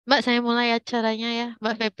Mbak, saya mulai acaranya ya,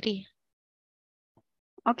 Mbak Febri.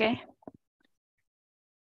 Oke.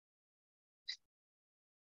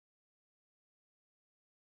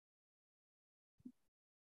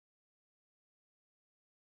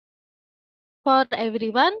 For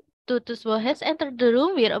everyone, Tutuswo has entered the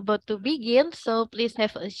room. We're about to begin, so please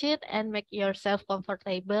have a seat and make yourself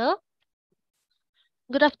comfortable.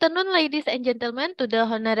 Good afternoon, ladies and gentlemen, to the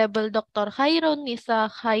Honorable Dr. Khairun Nisa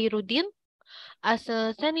Khairuddin, as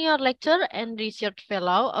a Senior Lecturer and Research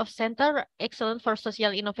Fellow of Center Excellence for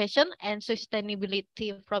Social Innovation and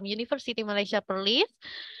Sustainability from Universiti Malaysia Perlis,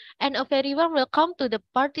 and a very warm welcome to the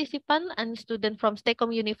participant and student from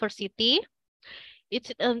STEKOM University. It's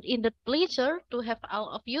an indeed pleasure to have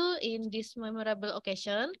all of you in this memorable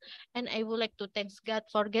occasion, and I would like to thank God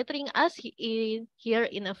for gathering us here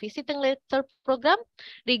in a visiting lecture program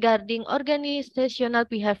regarding organizational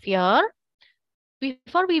behavior.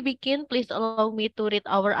 Before we begin, please allow me to read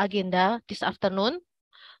our agenda this afternoon.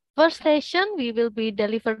 First session, we will be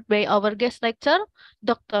delivered by our guest lecturer,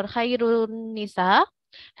 Dr. Khairun Nisa.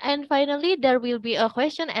 And finally, there will be a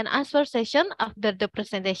question and answer session after the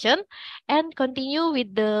presentation and continue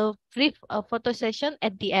with the brief photo session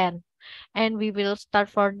at the end. And we will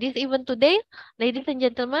start for this event today. Ladies and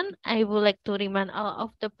gentlemen, I would like to remind all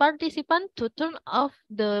of the participants to turn off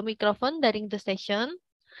the microphone during the session.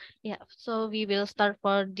 Yeah, so we will start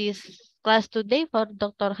for this class today for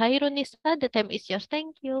Dr. Khairun Nisa. The time is yours.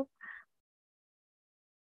 Thank you.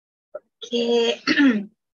 Okay,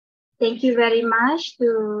 thank you very much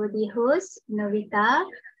to the host, Novita.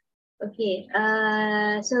 Okay,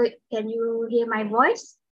 so can you hear my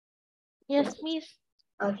voice? Yes, Miss.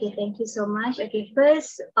 Okay, thank you so much. Okay,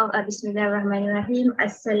 first of Bismillahirrahmanirrahim.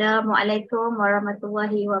 Assalamualaikum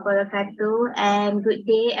warahmatullahi wabarakatuh, and good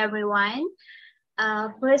day, everyone.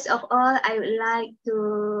 First of all, I would like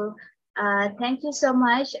to thank you so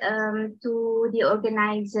much to the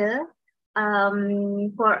organizer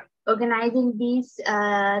for organizing this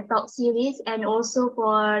talk series, and also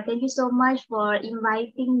for thank you so much for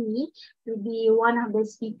inviting me to be one of the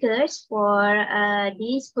speakers for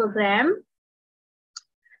this program.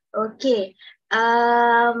 Okay.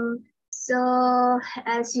 So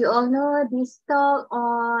as you all know, this talk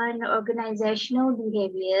on organizational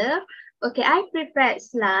behavior. Okay, I prepared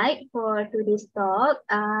slide for today's talk.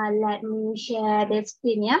 Let me share the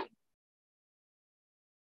screen, yeah.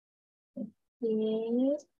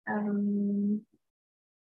 Okay.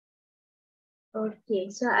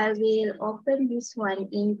 Okay, so I will open this one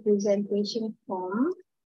in presentation form.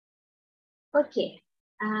 Okay.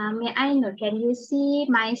 May I know, can you see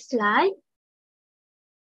my slide?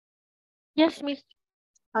 Yes, Miss.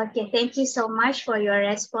 Okay, thank you so much for your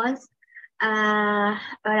response. All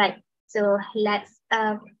right, so let's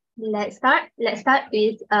start. Let's start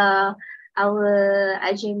with our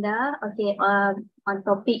agenda. Okay, on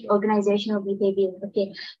topic organizational behavior.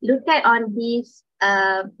 Okay, look at on this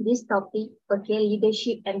topic. Okay,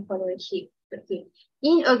 leadership and followership. Okay,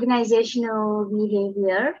 in organizational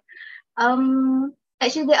behavior,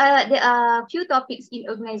 actually there are few topics in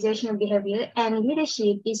organizational behavior, and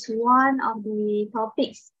leadership is one of the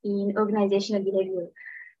topics in organizational behavior.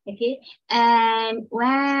 Okay, and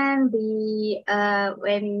when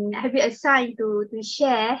I be assigned to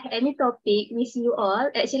share any topic with you all,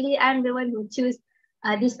 actually I'm the one who choose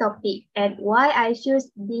this topic. And why I choose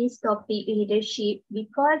this topic, leadership,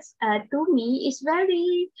 because to me it's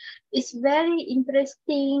very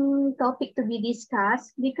interesting topic to be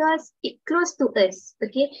discussed, because it close to us.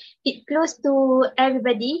 Okay, it close to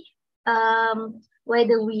everybody,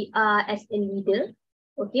 whether we are as a leader,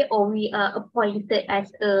 okay, or we are appointed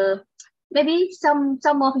as a, maybe some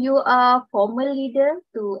of you are former leader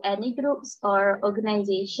to any groups or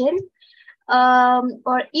organization,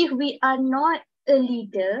 or if we are not a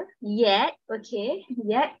leader yet, okay,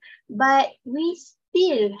 yet, but we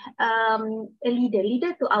still a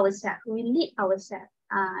leader to ourselves, we lead ourselves.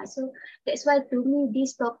 So that's why to me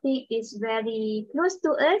this topic is very close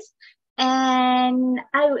to us, and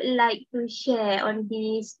I would like to share on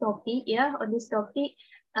this topic, yeah, on this topic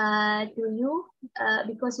to you,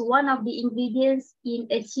 because one of the ingredients in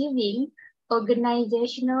achieving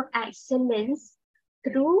organizational excellence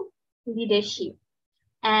through leadership.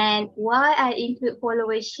 And why I include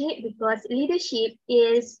followership, because leadership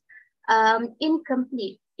is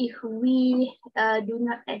incomplete if we do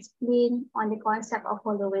not explain on the concept of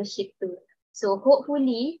followership too. So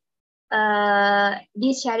hopefully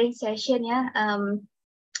this sharing session, yeah,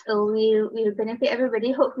 will benefit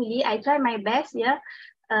everybody. Hopefully, I try my best, yeah.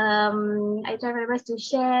 I try my best to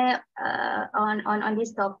share on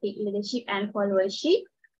this topic, leadership and followership,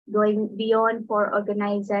 going beyond for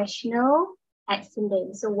organizational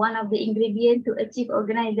excellence. So one of the ingredients to achieve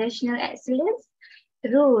organizational excellence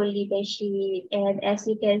through leadership. And as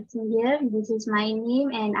you can see here, this is my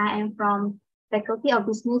name and I am from Faculty of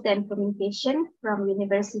Business and Communication from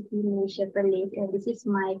Universiti Malaysia Perlis, and this is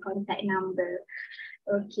my contact number.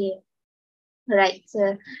 Okay. Right,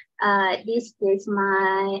 so this is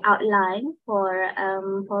my outline for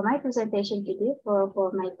my presentation today,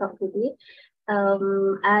 for my talk today.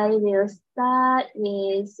 I will start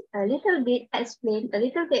with a little bit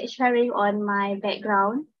sharing on my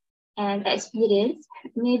background and experience.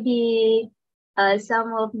 Maybe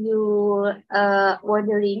some of you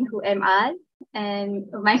wondering who am I and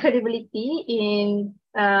my credibility in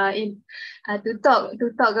to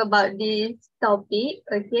talk about this topic.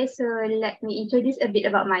 Okay, so let me introduce a bit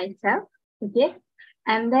about myself. Okay,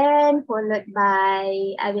 and then followed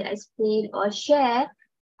by I will explain or share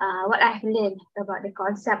what I've learned about the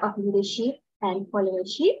concept of leadership and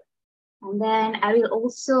followership. And then I will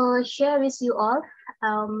also share with you all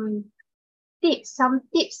some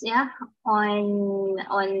tips, yeah,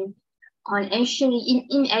 on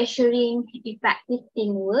ensuring effective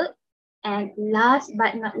teamwork. And last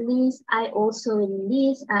but not least, I also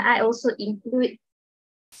include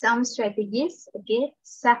some strategies, okay,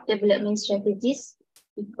 self-development strategies,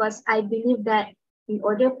 because I believe that in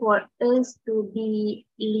order for us to be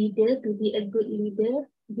a good leader,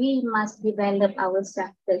 we must develop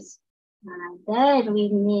ourselves first. Then we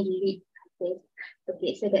may lead.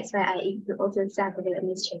 Okay, so that's why I include also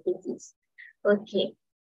self-development strategies. Okay,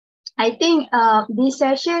 I think this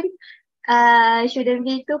session shouldn't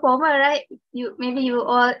be too formal, right? Maybe you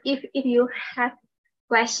all, if you have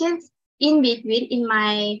questions in between in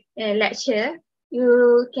my lecture,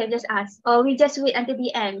 you can just ask, or we just wait until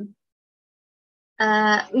the end.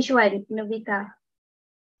 Which one, Novita?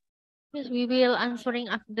 Yes, we will answering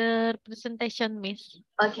after presentation, Miss.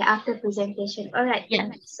 Okay, after presentation. All right. Yes.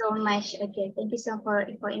 Thank you so much. Okay, thank you so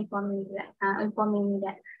much for informing me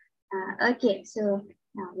that. Okay, so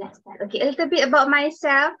now let's start. Okay, a little bit about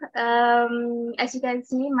myself. As you can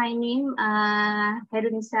see, my name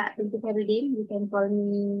Khairun Nisa Khairuddin. You can call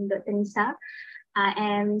me Dr. Nisa.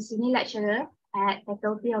 I am senior lecturer at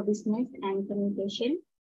Faculty of Business and Communication,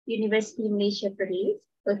 Universiti Malaysia Perlis.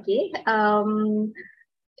 Okay.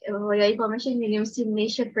 For your information, Universiti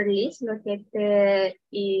Malaysia Perlis located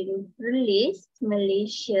in Perlis,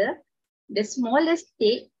 Malaysia, the smallest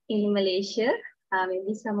state in Malaysia.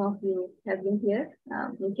 Maybe some of you have been here.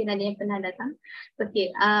 Mungkin ada yang pernah datang. Okay,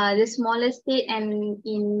 the smallest state and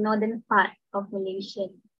in northern part of Malaysia.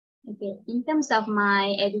 Okay, in terms of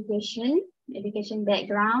my education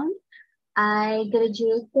background, I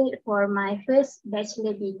graduated for my first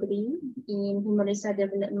bachelor degree in Human Resource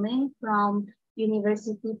Development from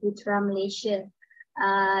Universiti Malaysia.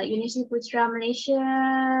 Universiti Malaysia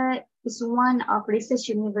is one of research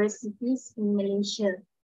universities in Malaysia.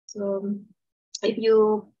 So if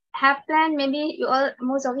you have planned, maybe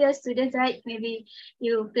most of your students, right? Maybe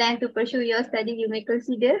you plan to pursue your study, you may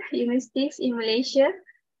consider universities in Malaysia.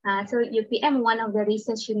 So UPM, one of the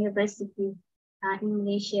research universities in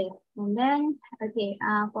Malaysia. And then, okay,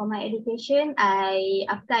 for my education,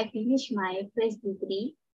 after I finished my first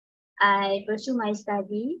degree, I pursue my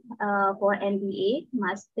study for MBA,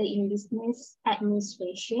 Master in Business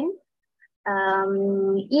Administration,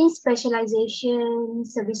 in specialization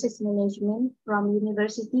Services Management from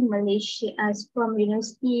Universiti Malaysia, from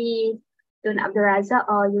University Tun Abdul Razak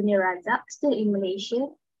or Uni Razak, still in Malaysia.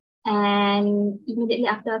 And immediately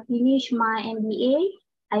after I finish my MBA,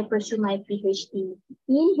 I pursue my PhD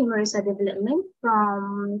in Human Resource Development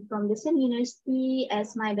from the same university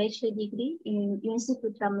as my bachelor degree in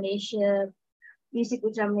Universiti Malaysia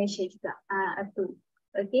juga.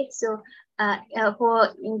 Okay, so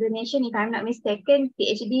for Indonesian, if I'm not mistaken,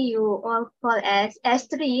 PhD you all call as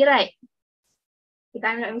S3, right? If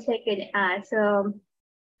I'm not mistaken.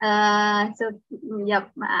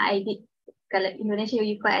 Yep, I did. Kalau Indonesia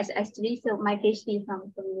you call as S3, so my PhD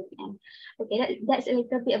from UPM. Okay, that's a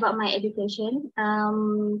little bit about my education.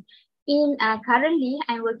 Currently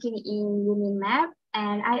I'm working in UNIMAP,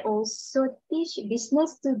 and I also teach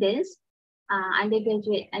business students,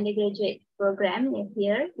 undergraduate program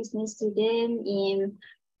here, business student in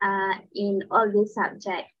all these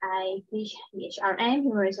subjects. I teach HRM,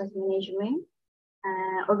 Human Resource Management,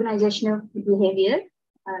 organizational behavior,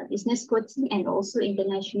 business coaching, and also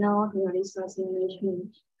international human resource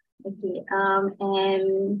management. Okay,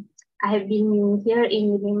 and I have been here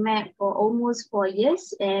in UNIMAP for almost 4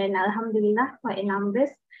 years, and Alhamdulillah, quite a number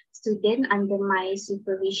of students under my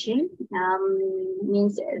supervision.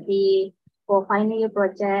 Means for final year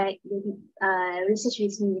project, research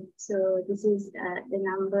with me. So this is the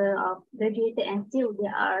number of graduated, and still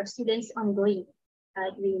there are students ongoing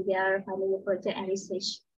doing their final year project and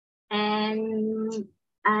research. And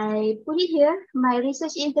I put it here, my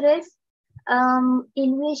research interest,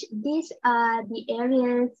 in which these are the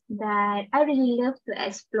areas that I really love to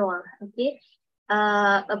explore, okay?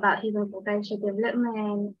 About human potential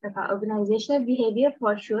development, about organizational behavior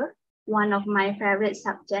for sure, one of my favorite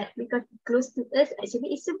subjects because close to us.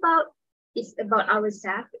 Actually, it's about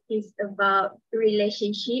ourselves, it's about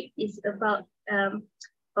relationship, it's about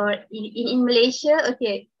or in Malaysia,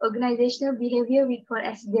 okay, organizational behavior we call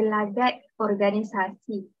as delagat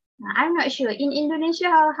organisasi. I'm not sure in Indonesia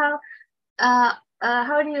how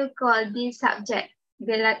do you call this subject?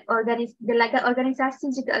 Delagat organisasi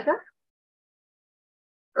juga ke?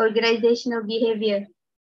 Organizational behavior.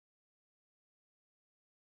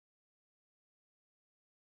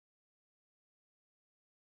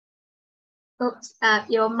 Oops,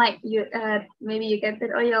 your mic. Maybe you can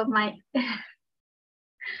turn on your mic.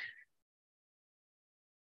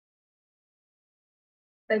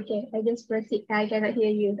 Okay, I just proceed. I cannot hear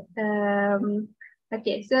you.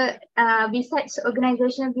 Okay, so besides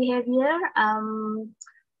organizational behavior,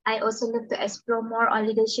 I also love to explore more on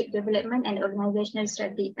leadership development and organizational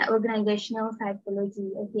strategy, organizational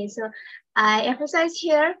psychology. Okay, so I emphasize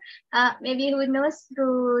here, maybe who knows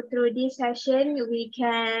through this session, we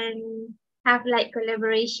can have like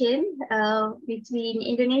collaboration between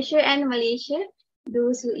Indonesia and Malaysia.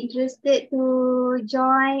 Those who interested to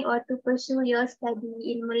join or to pursue your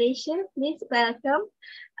study in Malaysia, please welcome.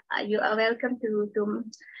 You are welcome to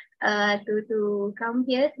come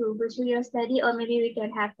here to pursue your study, or maybe we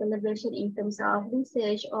can have collaboration in terms of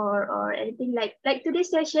research or anything like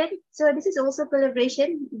today's session. So this is also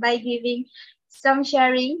collaboration by giving some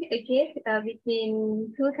sharing, okay,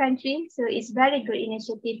 between two countries. So it's very good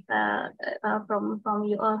initiative from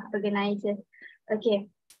you all organizers. Okay,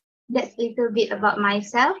 that's a little bit about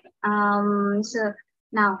myself. So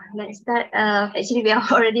now let's start. Actually, we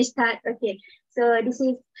have already started. Okay, so this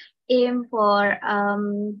is aim for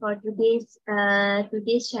today's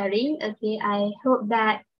sharing. Okay, I hope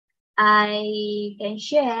that I can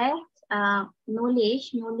share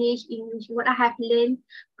knowledge in what I have learned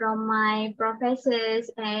from my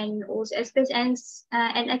professors, and also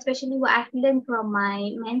especially what I've learned from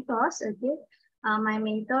my mentors. Okay, my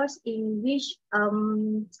mentors, in which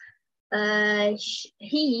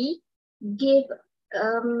he gave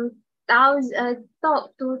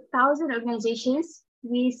talk to 1,000 organizations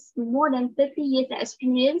with more than 30 years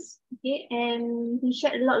experience, okay, and he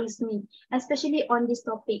shared a lot with me, especially on this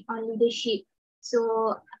topic on leadership.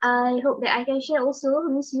 So I hope that I can share also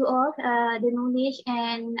with you all the knowledge,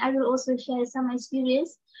 and I will also share some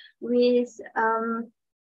experience with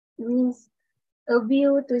a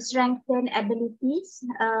view to strengthen abilities,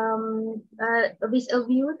 with a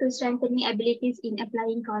view to strengthening abilities in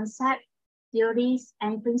applying concepts, theories,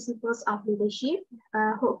 and principles of leadership,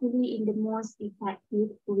 hopefully in the most effective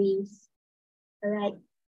ways. All right.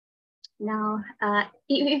 Now,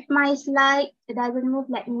 if my slide doesn't move,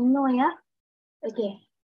 let me know, yeah? Okay.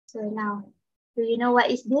 So now, do you know what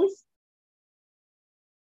is this?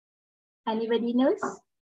 Anybody knows?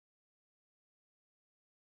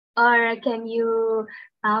 Or can you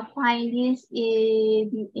find this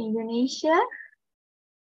in Indonesia?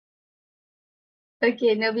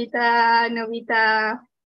 Okay, Novita,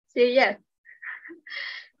 say yes.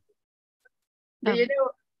 Do you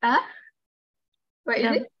know? What is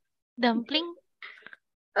it? Dumpling.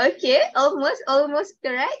 Okay, almost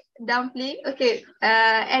correct. Dumpling. Okay.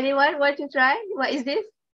 Anyone want to try? What is this?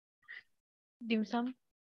 Dim sum.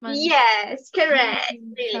 Yes, correct.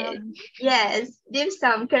 Dim Yes, dim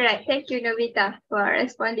sum, correct. Thank you, Novita, for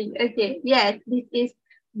responding. Okay, yes, this is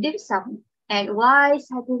dim sum. And why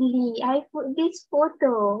suddenly I put this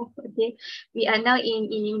photo? Okay, we are now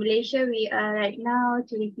in Malaysia. We are right now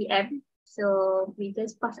 3 p.m. So we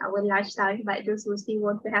just passed our lunch time, but those who still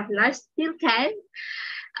want to have lunch still can.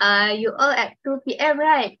 You all at 2 p.m.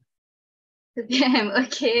 right? 2 p.m.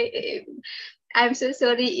 Okay. I'm so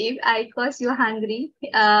sorry if I cause you hungry.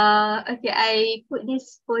 Okay, I put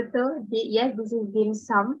this photo. Yes, this is dim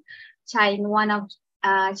sum, one of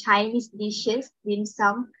Chinese dishes, dim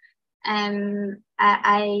sum. And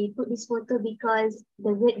I put this photo because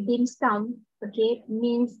the word dim sum, okay,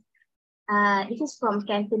 means this is from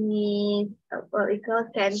Cantonese, what we call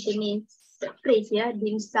Cantonese phrase, yeah,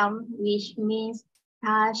 dim sum, which means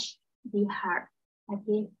touch the heart.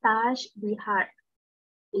 Okay, touch the heart.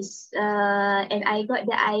 And I got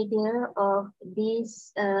the idea of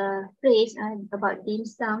this phrase about dim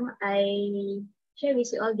sum. I share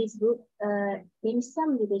with you all this book, In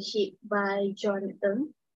Some Leadership by John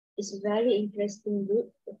Ng. It's a very interesting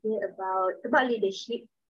book, okay, about leadership,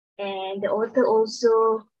 and the author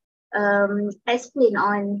also explain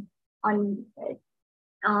on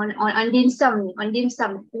dim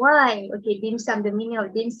sum, why, okay, dim sum, the meaning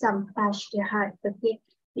of dim sum touch the heart, okay,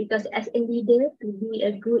 because as a leader, to be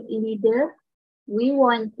a good leader, we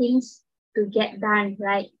want things to get done,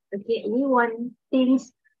 right? Okay, we want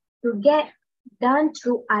things to get done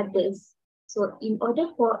through others. So in order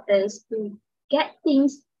for us to get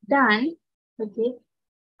things done, okay,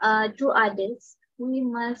 through others, we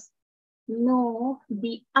must know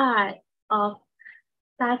the art of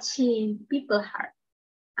touching people's heart.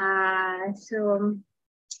 So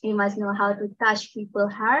we must know how to touch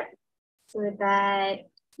people's heart so that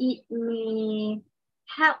it may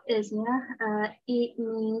help us, it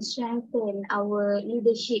may strengthen our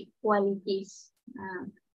leadership qualities.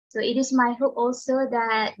 So it is my hope also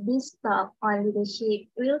that this talk on leadership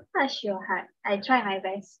will touch your heart. I try my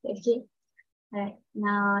best, okay? Right,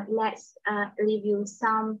 now let's review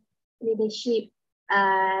some leadership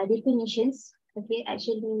definitions. Okay,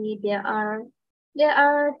 actually there are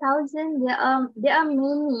thousands, there are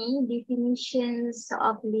many definitions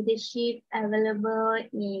of leadership available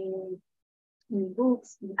in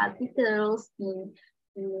books, in articles, in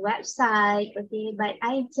website. Okay, but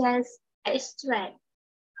I just extract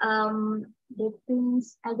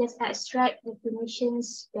definitions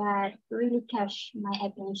that really catch my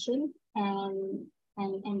attention and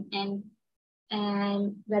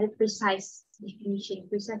very precise definition.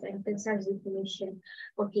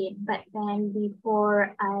 Okay, but then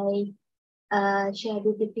before I share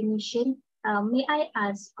the definition, may I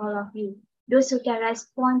ask all of you, those who can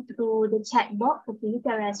respond through the chat box, okay, you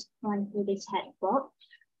can respond through the chat box.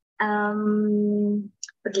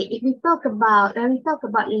 Okay, if we talk about, when we talk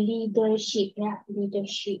about leadership,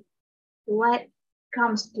 leadership, what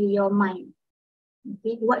comes to your mind?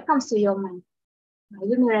 Okay, what comes to your mind?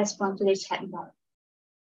 You may respond to the chat box.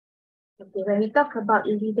 Okay, when we talk about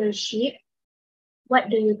leadership, what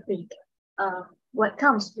do you think? What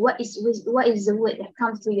is the word that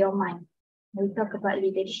comes to your mind when we talk about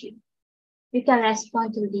leadership? You can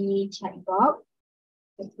respond to the chat box.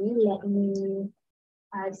 Okay, let me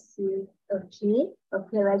see.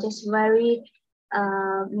 Okay, I just very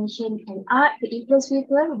mention an art to influence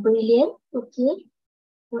people. Brilliant. Okay,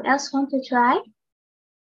 who else want to try?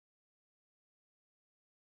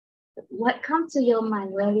 What comes to your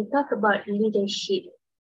mind when we talk about leadership?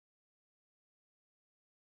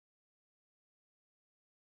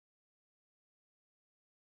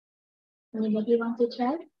 Anybody want to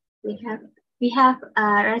try? We have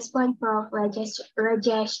a response from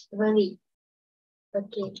Rajesh Vali.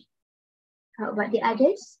 Okay. How about the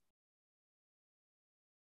others?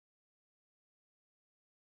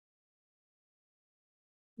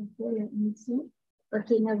 Okay, let me see.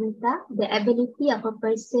 Okay, Novita, the ability of a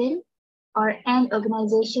person or an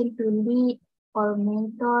organization to lead or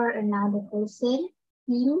mentor another person,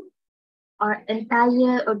 team, or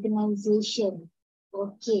entire organization.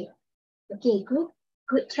 Okay. Okay,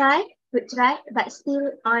 good try, but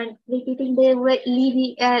still on repeating the word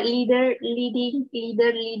leading,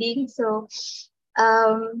 leading. So,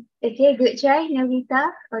 okay, good try,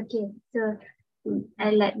 Novita. Okay, so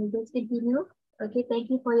let me just continue. Okay, thank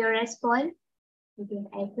you for your response. Okay,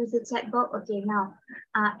 I close the chat box. Okay, now,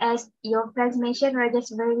 as your friends mentioned, or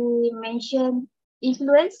just very mentioned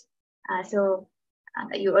influence. So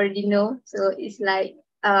you already know. So it's like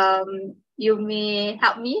you may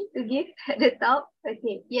help me to give at the top.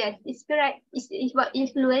 Okay, yes, it's correct. It's about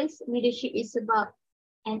influence. Leadership is about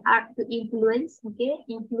an art to influence. Okay,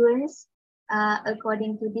 influence,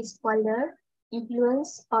 according to this scholar,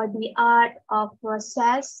 influence or the art of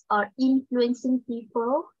process or influencing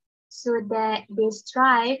people so that they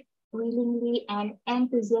strive willingly and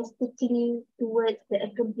enthusiastically towards the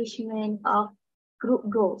accomplishment of group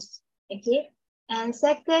goals. Okay. And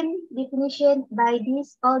second definition by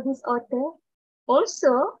this author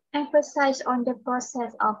also emphasize on the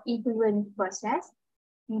process of influence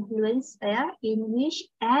in which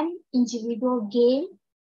an individual gain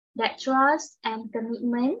that trust and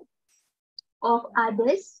commitment of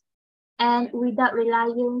others and without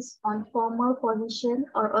reliance on formal position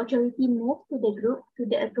or authority move to the group to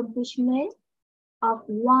the accomplishment of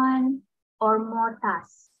one or more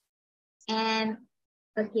tasks. And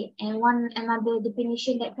okay, and another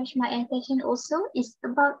definition that catch my attention also is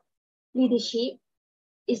about leadership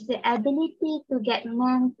is the ability to get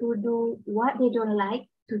men to do what they don't like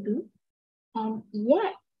to do and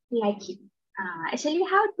yet like it. Actually,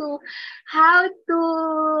 how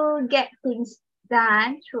to get things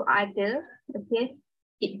done through other, okay,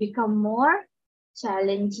 it become more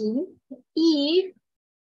challenging if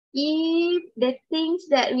the things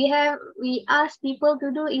that we ask people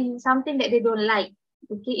to do is something that they don't like.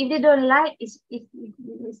 Okay, if they don't like, it's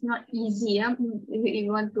not easy. If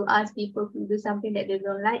you want to ask people to do something that they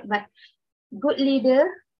don't like, but good leader,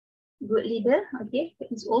 okay,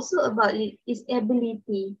 it's also about his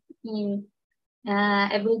ability in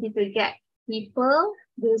ability to get people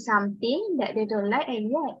do something that they don't like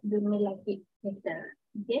and yet they may like it better.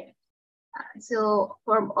 Okay. So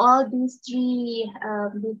from all these three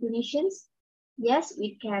definitions, yes,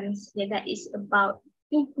 we can say that it's about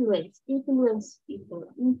influence people,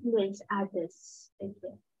 influence others.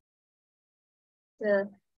 Okay. So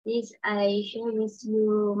this I share with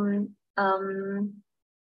you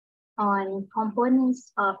on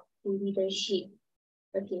components of leadership.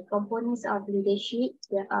 Okay, components of leadership.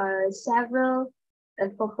 There are several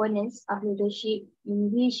components of leadership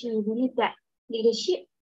in which we believe that leadership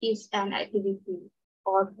is an activity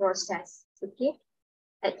or process. Okay,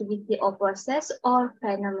 activity or process or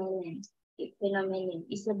phenomenon. Phenomenon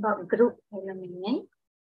is about group phenomenon.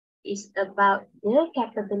 It's about the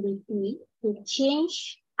capability to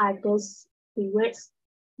change others towards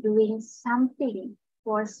doing something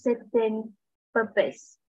for certain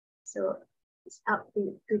purpose. So it's up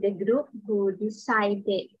to the group who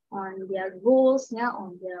decided on their goals, yeah,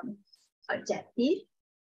 on their objective.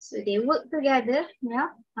 So they work together, yeah.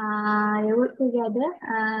 They work together.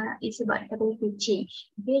 It's about ability to change.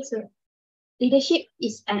 Okay, so leadership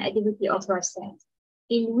is an activity or process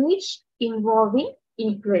in which involving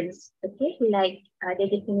influence. Okay, like the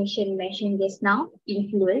definition mentioned just now,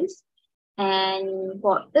 influence. And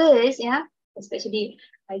for us, yeah, especially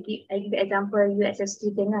I give example you as a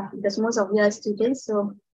student, because most of you are students.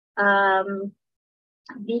 So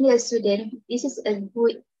being a student, this is a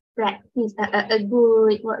good practice, a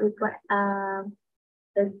good what we call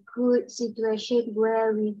a good situation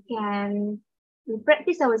where we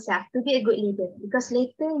practice ourselves to be a good leader, because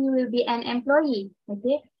later you will be an employee,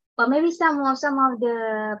 okay? Or maybe some of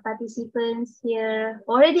the participants here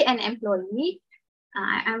already an employee.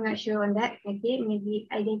 I'm not sure on that. Okay, maybe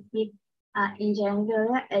I can give in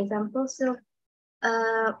general example. So,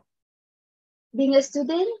 being a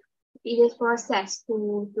student, it is process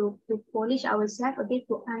to polish ourselves, okay,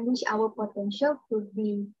 to unleash our potential to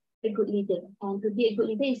be a good leader. And to be a good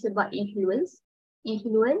leader is about influence.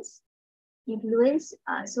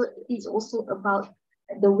 So it's also about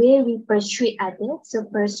the way we persuade others. So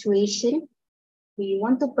persuasion, we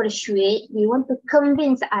want to persuade, we want to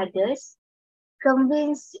convince others,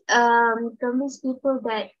 convince people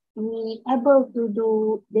that we able to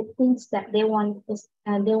do the things that they want us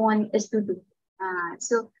to do.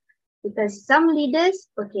 So because some leaders,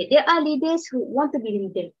 okay, there are leaders who want to be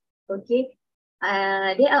leaders, okay.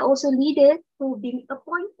 There are also leaders who being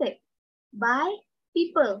appointed by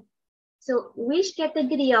people. So which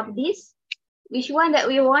category of this? Which one that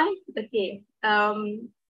we want? Okay.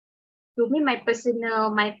 To me, my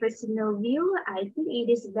personal view, I think it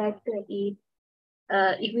is better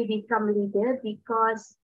if we become leader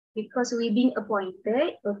because we being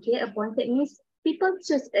appointed. Okay, appointed means people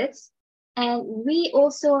choose us, and we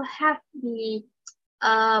also have the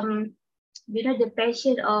the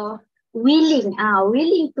passion of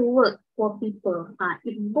willing to work for people.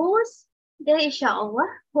 If both, then inshallah,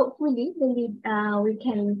 hopefully we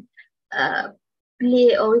can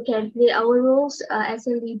play our roles as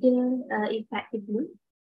a leader effectively.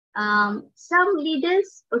 Some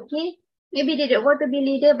leaders, okay, maybe they don't want to be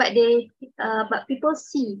leader, but people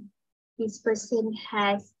see this person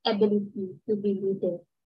has ability to be leader.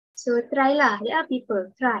 So try lah. There are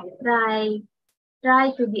people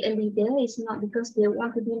try to be a leader. It's not because they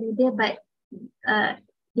want to be leader, but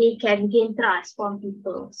they can gain trust from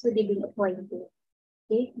people, so they being appointed.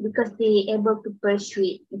 Okay, because they able to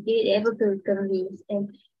persuade. Okay, they able to convince,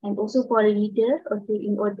 and also for a leader. Okay,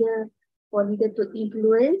 in order for leader to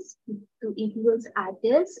influence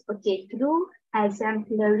others, okay, through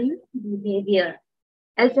exemplary behavior.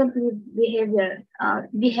 Exemplary behavior,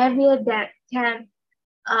 behavior that can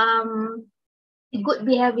good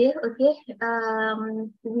behavior, okay.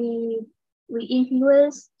 We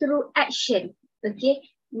influence through action, okay,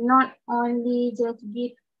 not only just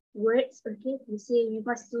give words, okay. We say we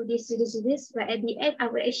must do this, but at the end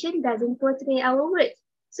our action doesn't portray our words.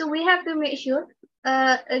 So we have to make sure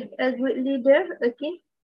a good leader, okay,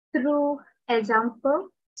 through example,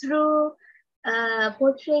 through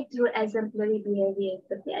portray through exemplary behavior.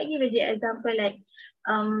 Okay, I give an example like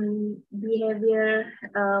behavior,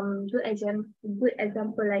 good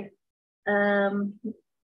example like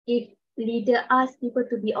if leader asks people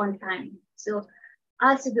to be on time. So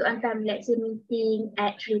asked to be on time, let's say meeting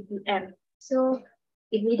at 3 p.m. So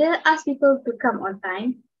if leader asks people to come on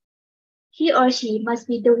time, he or she must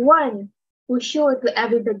be the one who show to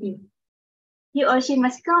everybody. He or she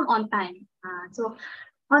must come on time. So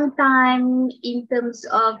on time in terms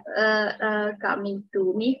of coming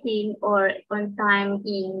to meeting, or on time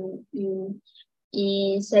in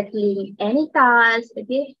settling any task,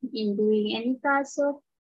 okay, in doing any task. So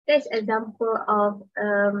that's example of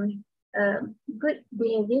good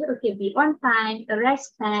behavior. Okay, be on time,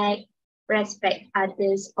 respect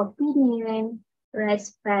others' opinion,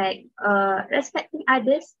 respecting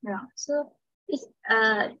others. Yeah. So it's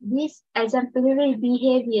this exemplary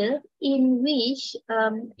behavior in which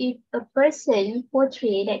if a person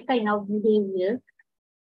portray that kind of behavior,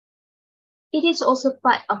 it is also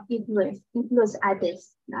part of influence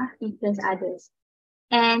others, influence others.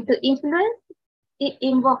 And to influence, it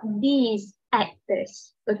involves these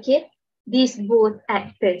actors, okay? These both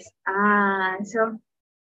actors. So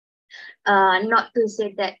not to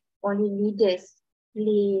say that only leaders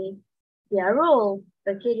play their role,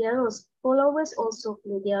 okay, their roles. Followers also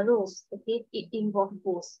play their roles, okay? It involves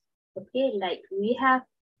both, okay? Like we have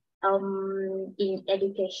in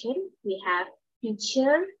education, we have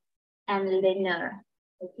teacher and learner,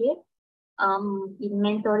 okay? In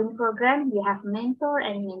mentoring program, we have mentor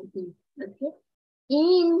and mentee, okay?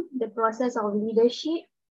 In the process of leadership,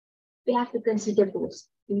 we have to consider both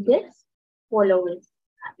leaders, followers,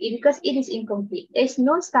 because it is incomplete. There's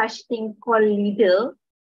no such thing called leader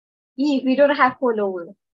if we don't have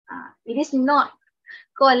followers. It is not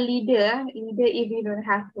called leader if we don't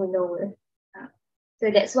have followers. So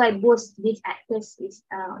that's why both these actors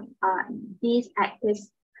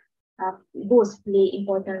both play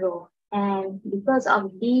important role. And because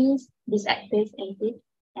of these actors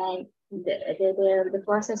and the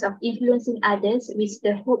process of influencing others with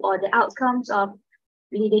the hope or the outcomes of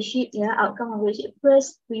leadership, outcome of leadership.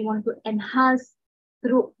 First, we want to enhance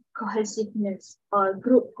group cohesiveness or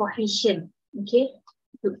group cohesion. Okay,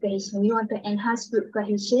 group cohesion. We want to enhance group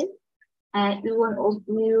cohesion, and we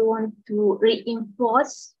want to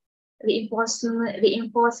reinforce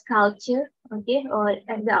culture. Okay, or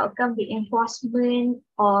as the outcome, reinforcement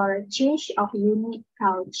or change of unique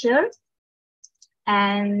culture.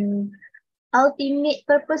 And ultimate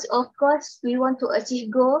purpose, of course, we want to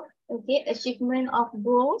achieve goal, okay, achievement of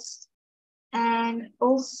goals, and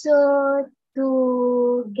also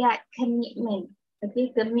to get commitment,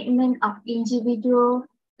 okay, commitment of individual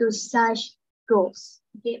to such goals,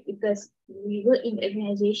 okay, because we work in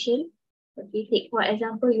organization, okay, take for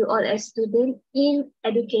example, you all as student in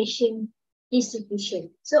education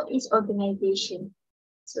institution, so it's organization.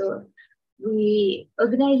 So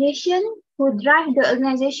organization, who drive the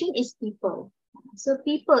organization is people. So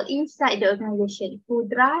people inside the organization who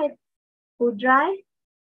drive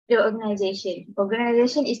the organization.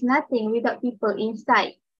 Organization is nothing without people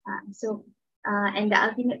inside. And the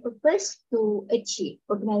ultimate purpose to achieve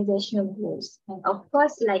organizational goals. And of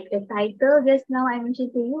course, like the title just now I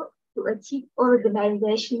mentioned to you, to achieve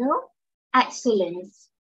organizational excellence.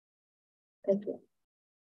 Okay.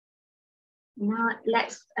 Now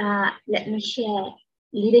let me share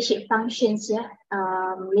leadership functions.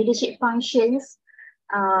 Leadership functions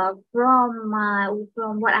from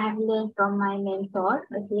what I have learned from my mentor.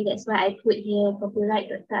 Okay, that's why I put here copyright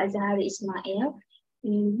Dr. Azhari Ismail,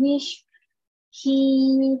 in which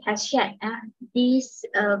he has shared this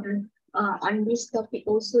on this topic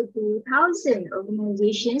also to 1,000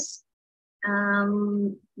 organizations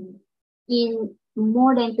in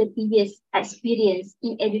more than 30 years experience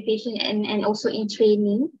in education and also in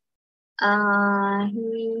training.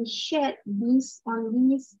 He shared this on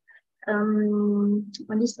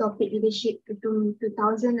this topic, leadership to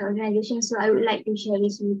 2,000 organizations. So I would like to share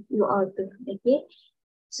this with you all too. Okay.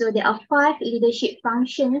 So there are 5 leadership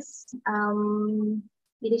functions.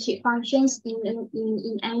 Leadership functions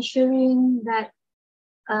in ensuring that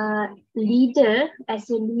leader, as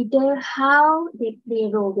a leader, how they play a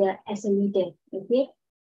role there as a leader. Okay.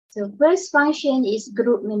 So first function is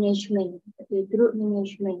group management. Okay, group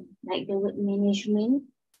management, like the word management,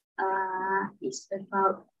 is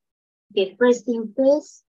about, okay, first thing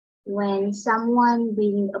first, when someone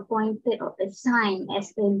being appointed or assigned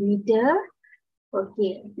as a leader,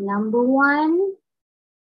 okay, number one,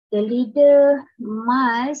 the leader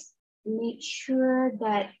must make sure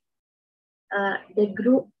that the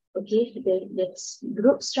group, okay, the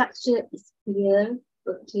group structure is clear,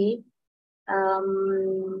 okay.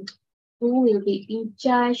 Who will be in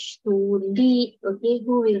charge to lead, okay,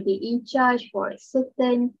 who will be in charge for a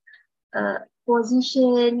certain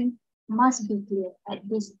position, must be clear at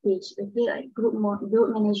this stage. Okay, group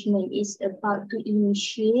management is about to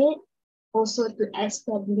initiate, also to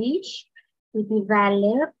establish, to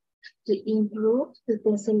develop, to improve, to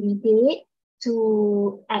consolidate,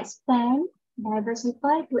 to expand,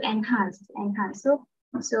 diversify, to enhance.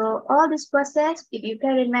 So all this process, if you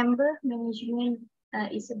can remember, management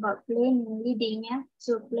is about planning, leading, yeah.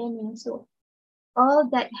 So planning. So all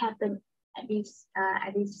that happened at this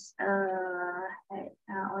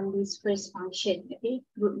on this first function, okay,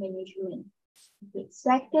 group management. Okay.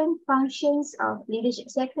 Second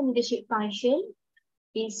leadership function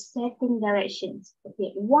is setting directions.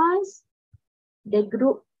 Okay, once the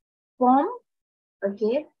group form,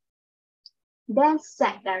 okay, then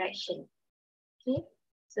set direction. Okay,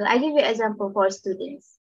 so I give you an example for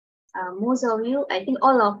students. Most of you, I think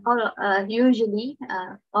usually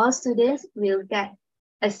all students will get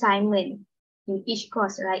assignment in each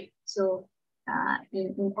course, right? So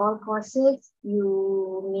in all courses,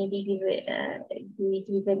 you maybe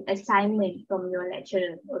given assignment from your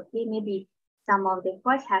lecturer. Okay, maybe some of the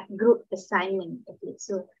course have group assignment. Okay,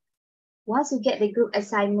 so once you get the group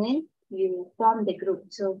assignment, you form the group.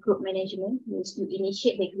 So group management means you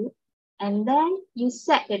initiate the group. And then you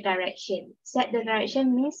set the direction. Set the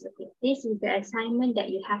direction means, okay, this is the assignment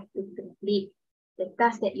that you have to complete, the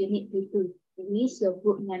task that you need to do with your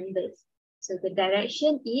group members. So the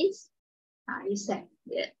direction is, you set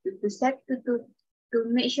to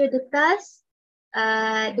make sure the task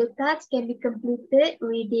can be completed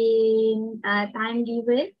within time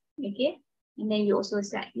given, okay? And then you also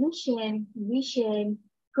set mission, vision,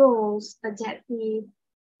 goals, objective.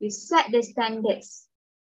 You set the standards.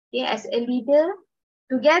 Okay, as a leader,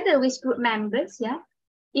 together with group members, yeah,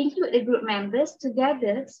 include the group members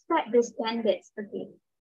together, set the standards. Okay,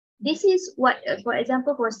 this is what, for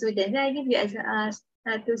example, for students, I give you as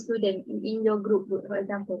to students in your group, for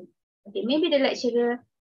example. Okay, maybe the lecturer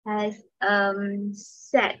has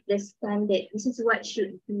set the standard. This is what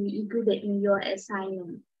should be included in your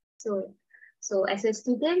assignment. So as a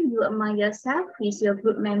student, you among yourself with your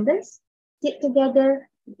group members, sit together.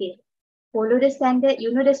 Okay. Follow the standard,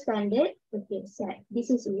 you know the standard, okay, set. This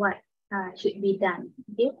is what should be done,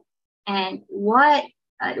 okay? And what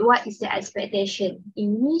is the expectation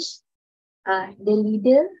in which the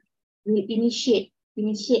leader will initiate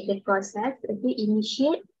the process, okay?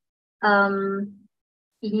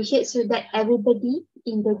 Initiate so that everybody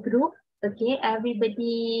in the group, okay,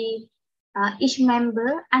 each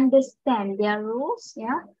member understand their roles,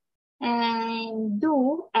 yeah, and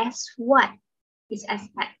do as what is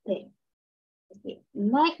expected. Okay,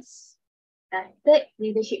 next, third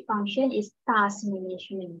leadership function is task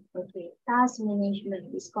management. Okay, task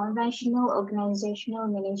management is conventional organizational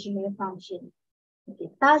management function. Okay,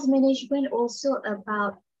 task management also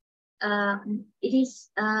about it is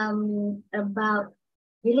about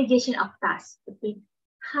delegation of tasks. Okay,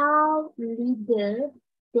 how leader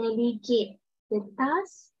delegate the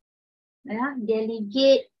task,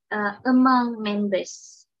 delegate among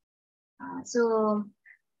members. So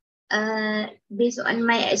based on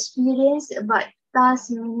my experience about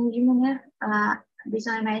task management, based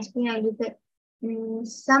on my experience, I look at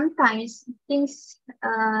sometimes things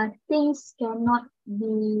cannot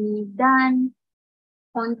be done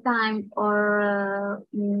on time or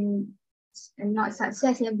not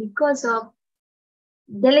successful because of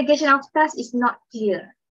delegation of tasks is not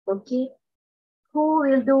clear. Okay, who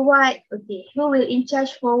will do what? Okay, who will in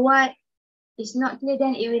charge for what? It's not clear,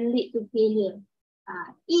 then it will lead to failure.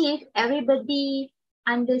 If everybody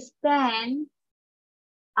understand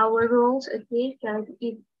our roles, okay,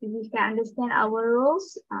 if we can understand our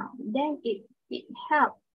roles, then it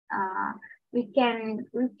helps. We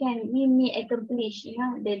may accomplish,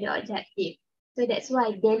 the objective. So that's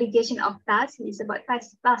why delegation of tasks is about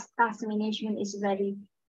task management is very,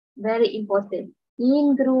 very important.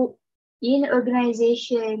 In group, in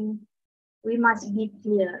organization, we must be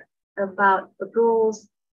clear about roles,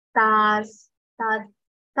 tasks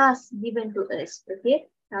given to us, okay,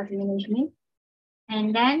 task management.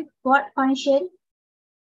 And then fourth function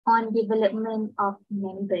on development of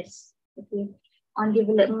members, okay. On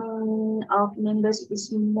development of members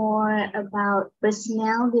is more about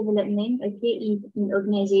personnel development, okay, in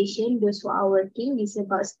organization, those who are working, is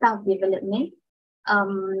about staff development.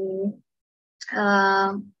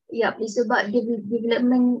 It's about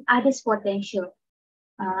development others' potential.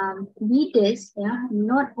 Leaders,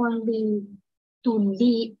 not only to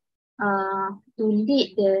lead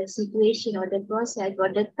the situation or the process or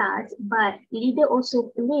the task, but leader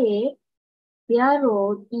also play their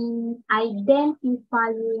role in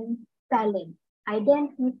identifying talent,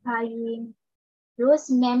 identifying those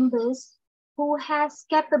members who has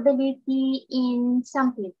capability in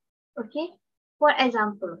something. Okay. For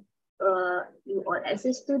example, you all as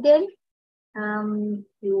a student,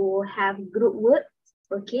 you have group work.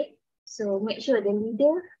 Okay. So make sure the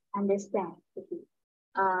leader understand. Okay.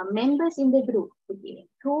 Members in the group. Okay.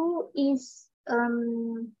 Who is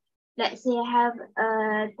let's say have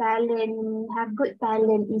good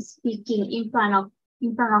talent in speaking in front of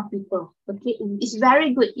people. Okay. It's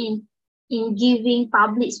very good in giving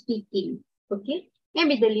public speaking. Okay.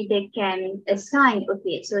 Maybe the leader can assign,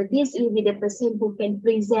 okay, so this will be the person who can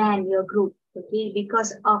present your group, okay,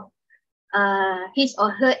 because of his or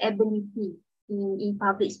her ability in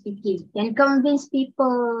public speaking, can convince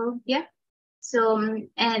people, yeah. So,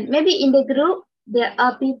 and maybe in the group, there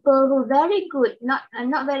are people who are very good, not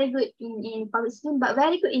very good in public speaking, but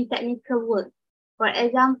very good in technical work. For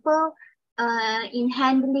example, in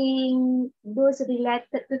handling those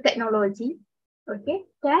related to technology, okay,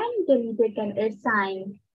 then the leader can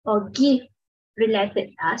assign or give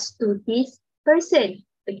related tasks to this person.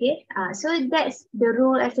 Okay, so that's the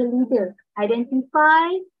role as a leader. Identify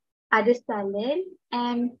others' talent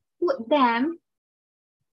and put them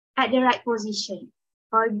at the right position,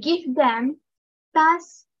 or give them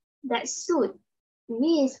tasks that suit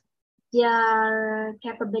with their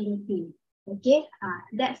capability. Okay,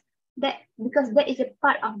 that because that is a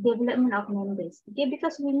part of development of members. Okay,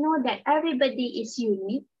 because we know that everybody is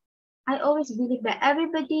unique. I always believe that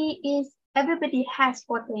everybody has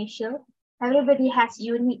potential. Everybody has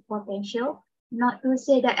unique potential. Not to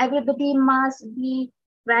say that everybody must be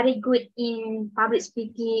very good in public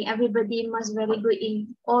speaking. Everybody must very good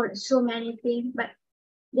in all so many things. But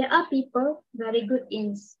there are people very good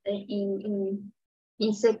in certain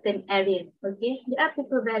areas. Okay, there are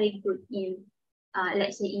people very good in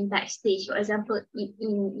let's say in backstage, for example,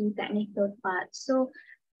 in technical part. So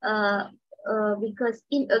because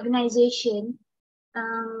in organization,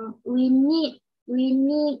 we need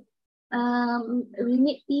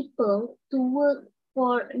people to work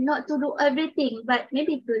for, not to do everything, but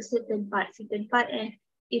maybe to a certain part, and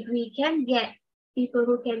if we can get people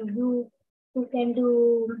who can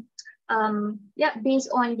do yeah, based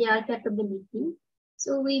on their capability,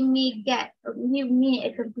 so we may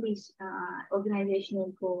accomplish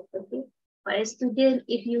organizational goal. Okay, for a student,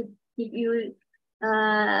 if you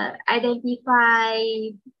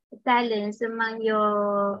identify talents among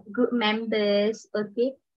your group members,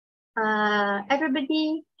 okay,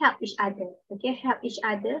 everybody help each other, okay, help each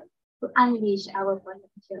other to unleash our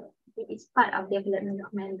potential. Okay, it's part of development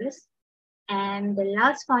of members. And the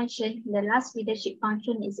last leadership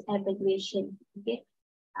function is evaluation. Okay,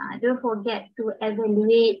 don't forget to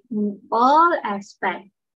evaluate in all aspects,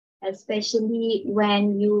 especially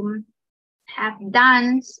when you have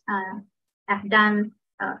done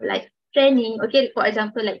like training. Okay, for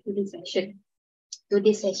example, like today's session,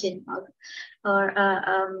 or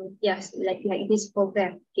yes, like this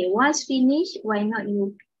program. Okay, once finished, why not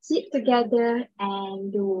you sit together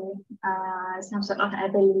and do some sort of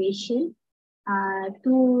evaluation.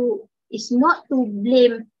 It's not to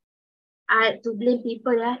blame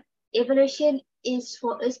people. Yeah, evaluation is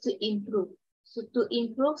for us to improve. So to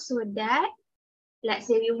improve, so that let's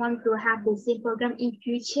say we want to have the same program in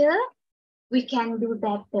future, we can do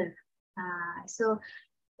better. So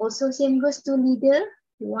also same goes to leader.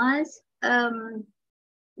 Once the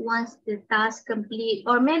task complete,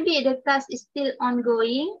 or maybe the task is still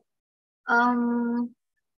ongoing,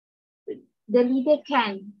 the leader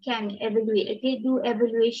can evaluate. Okay, do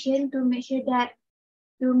evaluation to make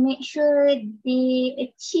sure they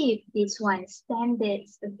achieve this one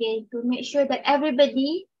standards. Okay, to make sure that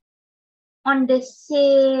everybody on the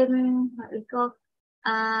same, what we call,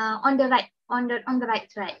 on the right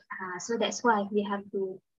track. So that's why we have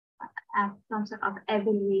to have some sort of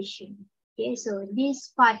evaluation. Okay, so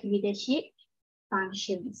these 5 leadership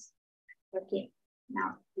functions. Okay,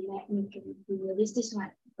 now let me continue with this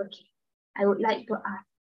one. Okay, I would like to ask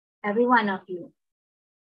every one of you,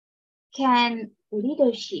 can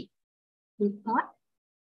leadership be taught?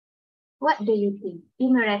 What do you think?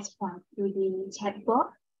 In response to the chat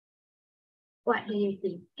box, what do you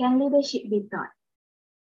think? Can leadership be taught?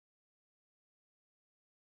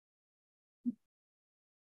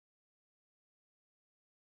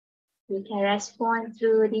 You can respond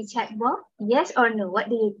through the chat box. Yes or no? What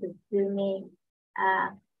do you think? You may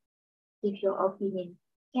give your opinion.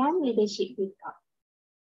 Can leadership be taught?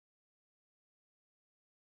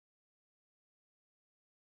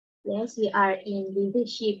 Yes, we are in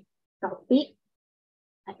leadership topic.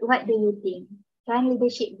 What do you think? Can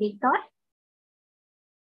leadership be taught?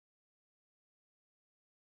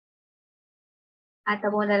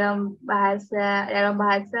 ataupun dalam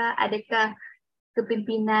bahasa adakah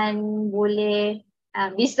kepimpinan boleh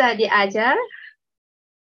bisa diajar?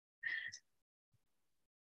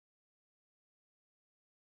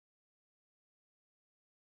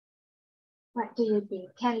 What do you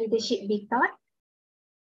think? Can leadership be taught?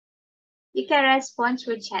 You can respond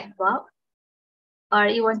through chat box, or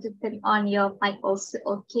you want to turn on your mic also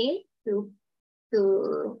okay to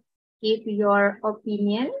give your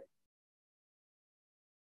opinion.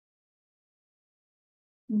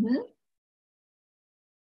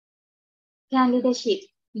 Can leadership,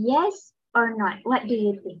 yes or not? What do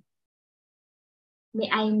you think?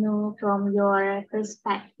 May I know from your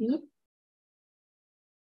perspective?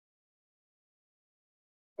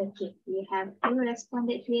 Okay, we have you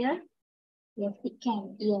responded here. Yes, it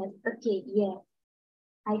can. Yes, okay, yes.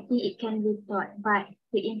 I think it can be taught, but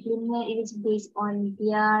to implement it is based on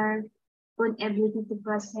their own ability to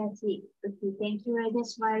process it. Okay, thank you,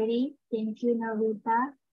 Sari. Thank you,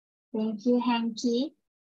 Novita. Thank you, Anggi.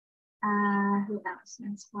 Who else?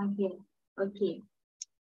 Next one here. Okay.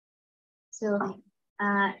 So,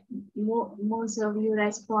 most of you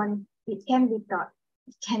respond. It can be taught.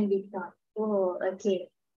 It can be taught. Oh, okay.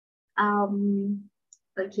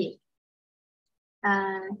 Okay.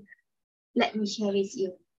 Let me share with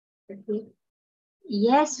you. Okay.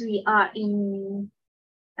 Yes, we are in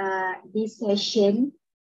this session.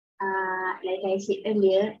 Like I said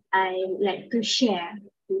earlier, I would like to share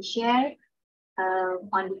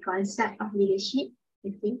on the concept of leadership.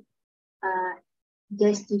 Okay.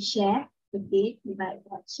 Just to share. Okay. But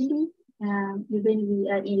actually, even we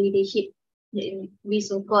are in leadership, we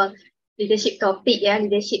so-called leadership topic,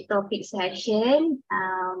 leadership topic session.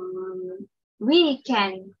 We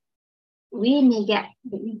may get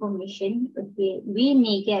the information. Okay, we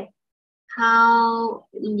may get how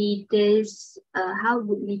leaders, how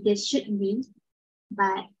good leaders should be,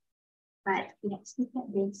 but let's look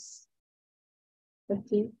at this.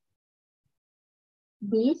 Okay,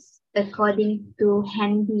 this according to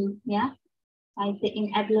Handy, cited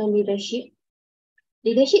in Adler leadership.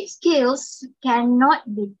 Leadership skills cannot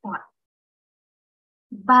be taught,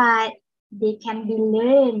 but they can be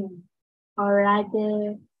learned or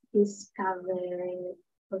rather discovered.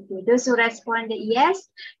 Okay, those who responded yes,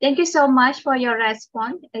 thank you so much for your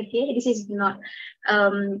response. Okay, this is not,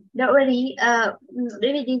 don't worry,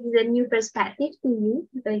 maybe this is a new perspective to you.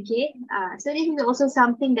 Okay, so this is also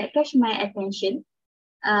something that catch my attention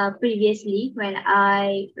previously when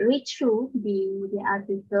I read through the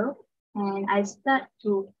article, and I start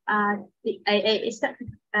to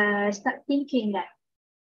start thinking that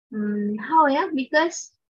how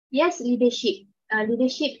because yes, leadership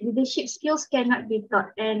skills cannot be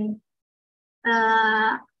taught, and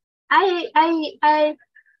I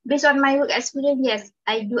based on my work experience, yes,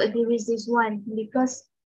 I do agree with this one, because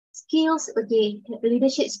skills, okay,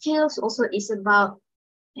 leadership skills also is about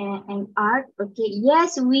an art. Okay,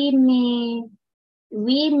 yes, we may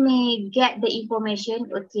get the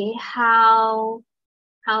information, okay, how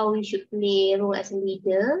we should play a role as a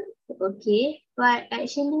leader, okay, but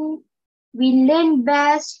actually we learn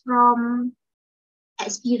best from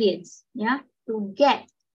experience,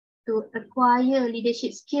 to acquire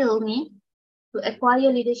leadership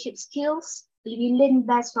skills, we learn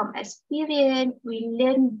best from experience, we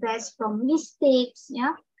learn best from mistakes,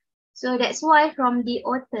 so that's why from the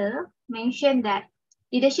author mentioned that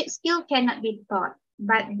leadership skill cannot be taught,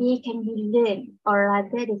 but they can be learned or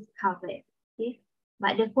rather discovered. Okay,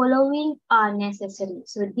 but the following are necessary.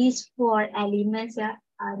 So these 4 elements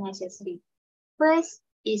are necessary. First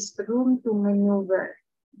is room to maneuver.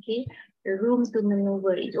 Okay, the room to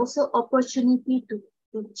maneuver is also opportunity to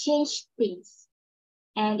change things,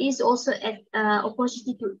 and is also an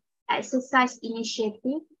opportunity to exercise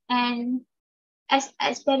initiative and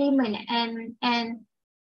experiment, and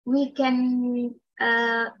we can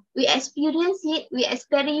we experience it, we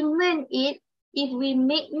experiment it. If we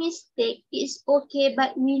make mistake, it's okay,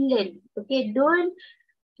 but we learn. Okay,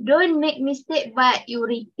 don't make mistake but you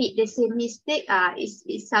repeat the same mistake. Is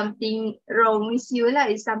something wrong with you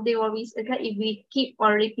lah. It's something wrong with us if we keep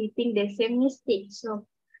on repeating the same mistake. So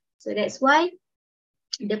that's why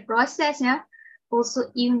the process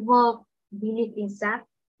also involve belief in self.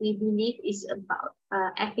 We believe is about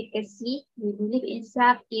efficacy. We believe in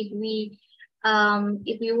self. If we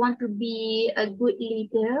want to be a good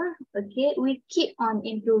leader, okay, we keep on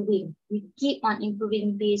improving. We keep on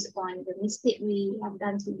improving based on the mistake we have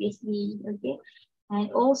done previously, okay. And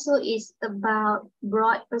also is about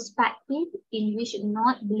broad perspective in which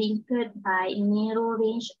not blinkered by narrow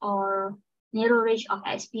range of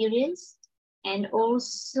experience. and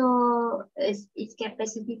also its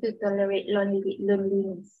capacity to tolerate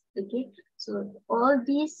loneliness. Okay, so all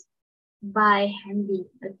these by Handy,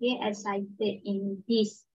 okay, as cited in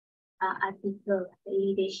this article,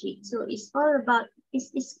 leadership. So it's all about,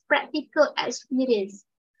 it's practical experience.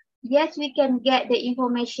 Yes, we can get the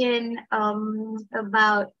information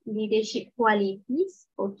about leadership qualities,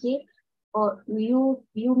 okay, or you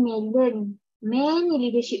may learn many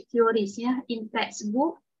leadership theories, yeah, in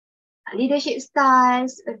textbook, leadership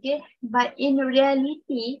styles, okay, but in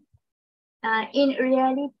reality,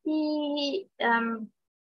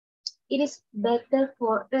 it is better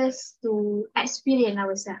for us to experience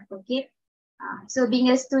ourselves, okay. So being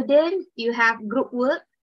a student, you have group work,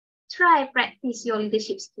 try practice your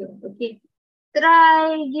leadership skill, okay.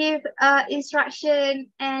 Try give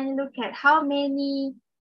instruction and look at how many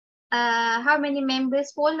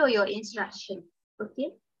members follow your instruction,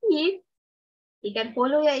 okay. If you can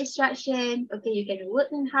follow your instruction, okay, you can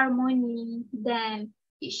work in harmony, then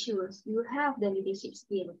it shows you have the leadership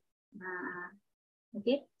skill.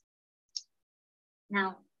 Okay.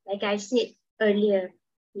 Now, like I said earlier,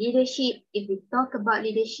 leadership, if we talk about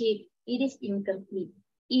leadership, it is incomplete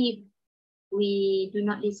if we do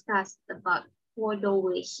not discuss about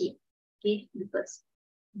followership, okay, because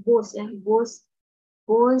both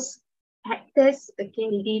actors, okay,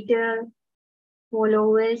 leader,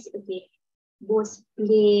 followers, okay, both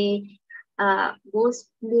play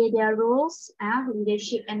their roles,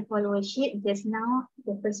 leadership and followership. Just now,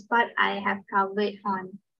 the first part I have covered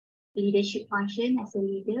on leadership function as a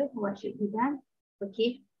leader, what should be done,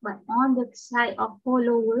 okay. But on the side of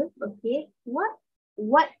follower, okay,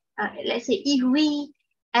 let's say if we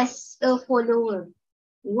as a follower,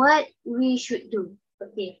 what we should do,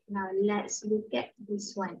 okay. Now let's look at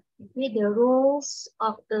this one, okay, the roles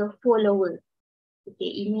of a follower,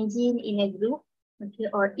 okay. Imagine in a group, okay,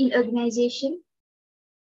 or in organization,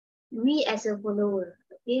 we as a follower,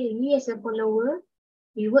 okay,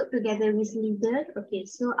 we work together with leader, okay.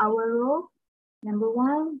 So our role, number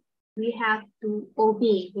one, we have to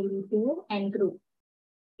obey the leader and group,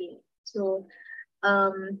 okay. So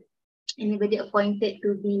anybody appointed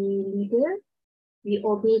to be leader, we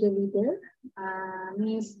obey the leader,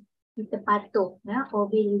 means kita patuh, ya,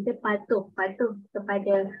 obey leader, patuh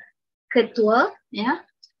kepada ketua, ya,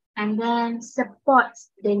 and then support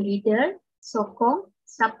the leader, sokong,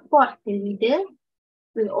 support the leader.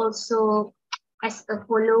 We also, as a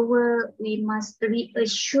follower, we must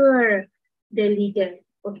reassure the leader,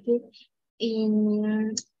 okay.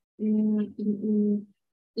 In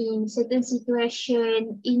certain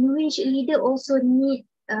situation in which leader also need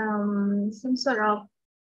some sort of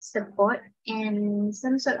support and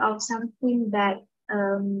some sort of something that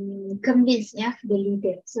convince, yeah, the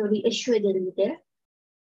leader. So reassure the leader.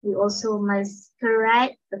 We also must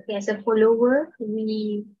correct, okay, as a follower,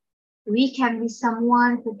 we can be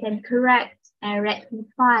someone who can correct and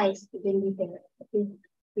rectify the leader, okay?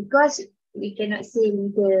 Because we cannot say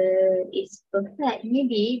leader is perfect.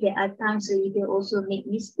 Maybe there are times the leader also make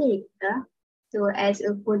mistakes. So as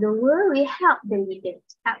a follower, we help the leader,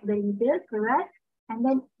 correct? And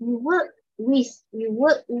then we work with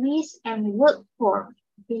and work for.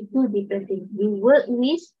 Okay, two different things. We work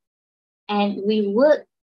with and we work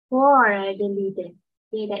for the leader.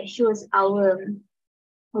 Okay, that shows our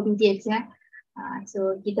obedience, ya.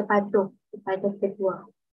 So kita patuh kepada ketua.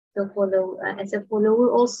 So as a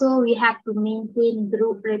follower also, we have to maintain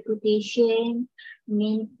group reputation,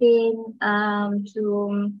 maintain to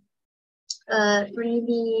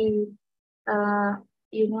really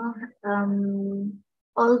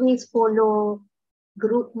always follow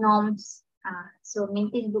group norms. So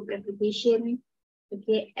maintain group reputation,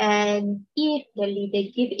 okay. And if the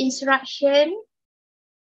leader give instruction,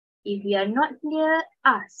 if we are not clear,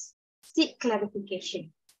 ask, seek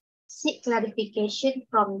clarification. Seek clarification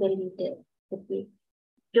from the leader. Okay.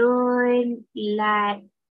 Don't let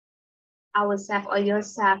ourselves or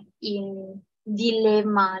yourself in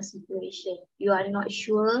dilemma situation. You are not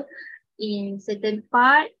sure in certain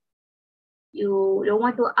part. You don't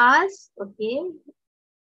want to ask. Okay.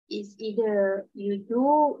 It's either you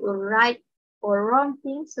do right or wrong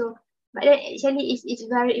thing. So, but then actually it's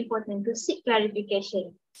very important to seek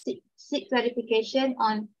clarification. Seek clarification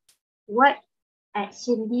on what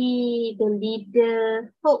actually the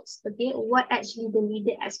leader hopes, okay, what actually the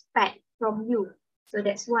leader expect from you. So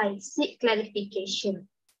that's why seek clarification.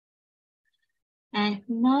 And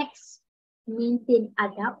next, maintain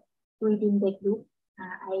adab within the group.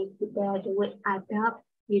 I put there the word adab,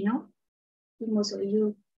 most of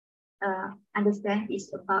you understand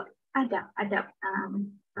is about adab,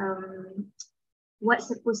 what's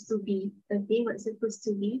supposed to be, okay, what's supposed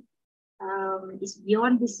to be. is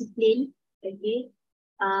beyond discipline. Okay.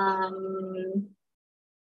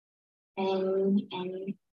 And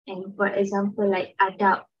for example, like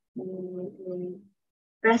adab,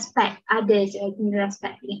 respect others,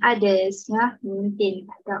 respecting others, yeah, maintain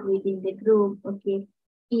adab within the group. Okay.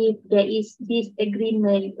 If there is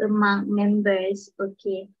disagreement among members,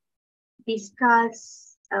 okay,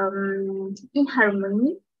 discuss in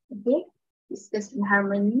harmony. Okay, discuss in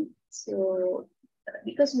harmony. So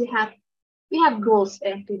because we have goals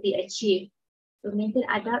to be achieved, to maintain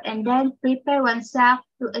adab, and then prepare oneself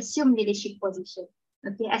to assume leadership position.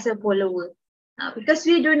 Okay, as a follower, because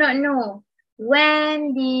we do not know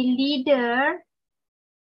when the leader.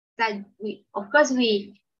 That of course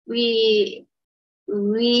we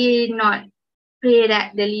not pray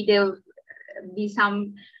that the leader be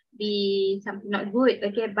something not good.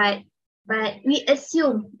 Okay, but we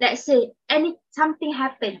assume, let's say something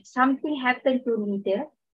happened to leader.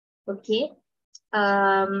 Okay,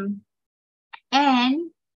 and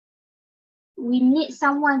we need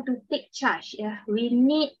someone to take charge. Yeah, we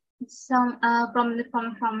need some from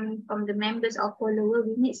the members or follower.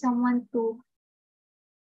 We need someone to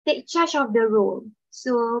take charge of the role.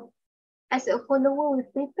 So as a follower, we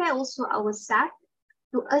prepare also ourselves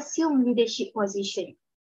to assume leadership position.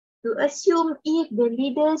 To assume if the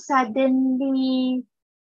leader suddenly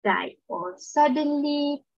died or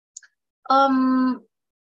suddenly go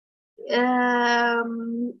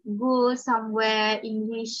somewhere in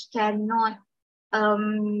which cannot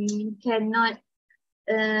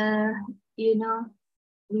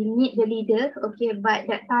we need the leader, okay, but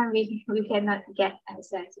that time we cannot get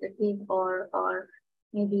access, okay, or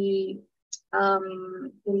maybe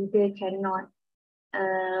the leader cannot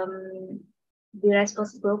be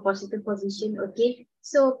responsible for certain position, okay.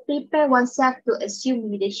 So prepare oneself to assume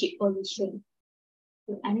leadership position.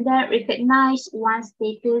 And then recognize one's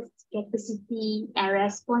status, capacity, and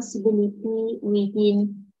responsibility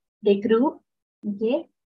within the group, okay.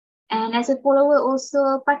 And as a follower,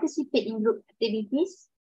 also participate in group activities.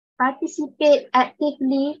 Participate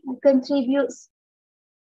actively, contributes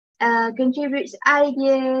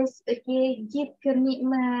ideas, okay, give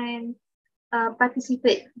commitment,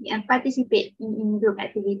 participate in group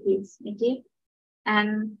activities, okay.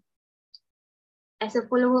 And as a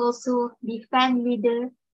follower, also defend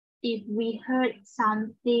leader if we heard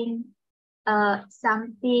something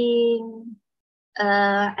something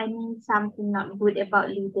not good about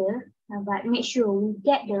leader, but make sure we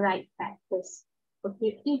get the right factors.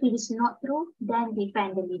 Okay, if it is not true, then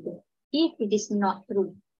defend the leader. If it is not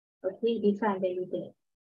true, okay, defend the leader.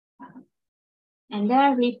 And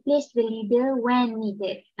then replace the leader when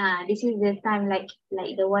needed. This is the time like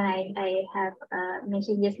the one I have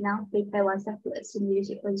mentioned just now. Prepare oneself to assume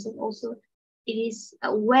leadership position. Also, it is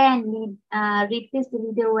when replace the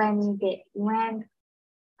leader when needed. When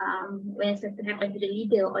something happens to the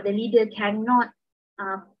leader, or the leader cannot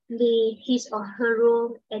play his or her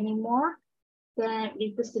role anymore, then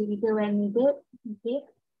replace the leader when needed. Okay.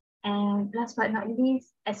 And last but not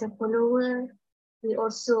least, as a follower, we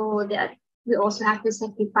also have to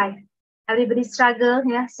sacrifice. Everybody struggle,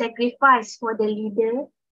 yeah, sacrifice for the leader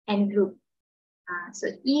and group. So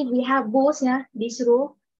if we have both, yeah, this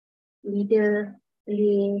role, leader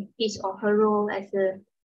play his or her role as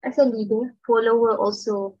a leader, follower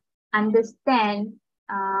also understand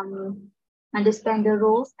the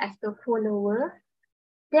roles as the follower,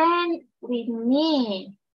 then we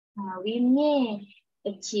may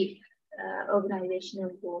achieve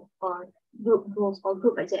organizational goal or group goals or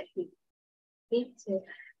group objective. Okay, so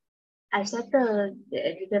I settled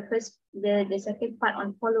the second part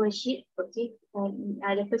on followership. Okay,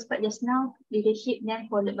 the first part just now, leadership, then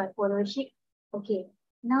followed by followership. Okay,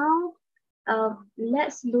 now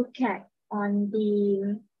let's look at on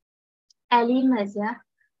the elements. Yeah,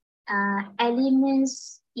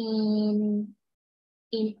 elements in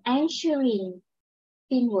ensuring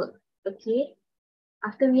teamwork. Okay,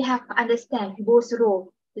 after we have understand both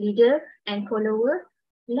role, leader and follower,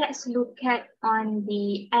 let's look at on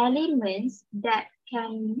the elements that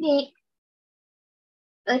can make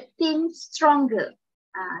a team stronger.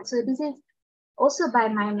 So this is also by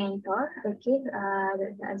my mentor, okay,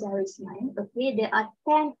 Azari's mind. Okay, there are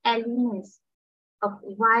 10 elements of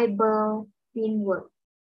viable teamwork,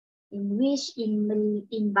 in which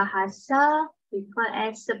in bahasa we call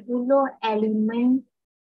as 10 elemen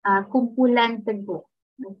kumpulan teguh.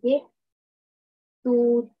 Okay,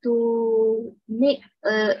 to make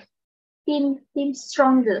a team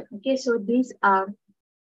stronger. Okay, so these are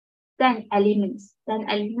 10 elements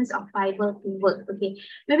of viable teamwork. Okay,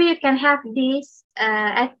 maybe you can have this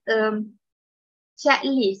as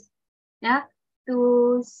checklist. Yeah,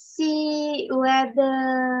 to see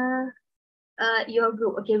whether your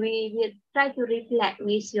group, okay, we will try to reflect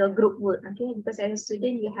with your group work, okay, because as a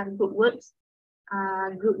student you have group works,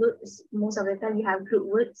 most of the time you have group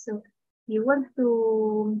work, so you want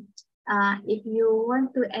to, if you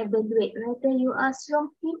want to evaluate whether you are strong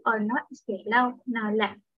team or not, okay, now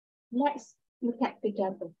let's look at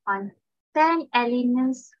together on 10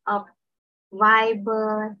 elements of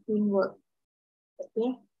viable teamwork.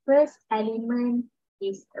 Okay, first element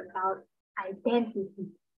is about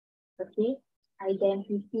identity. Okay,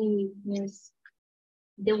 identity means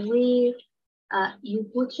the way you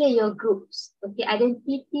portray your groups. Okay,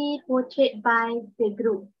 identity portrayed by the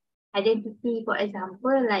group. Identity, for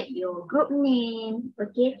example, like your group name.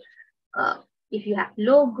 Okay, if you have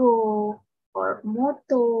logo or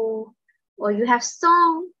motto, or you have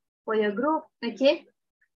song for your group. Okay,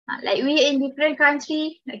 like we in different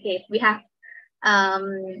country. Okay, we have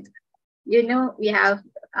you know, we have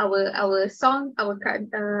our song, our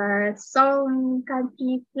song,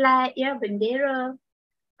 country flag, yeah, bendera.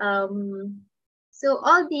 So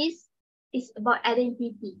all this is about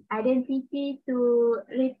identity. Identity to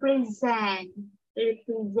represent the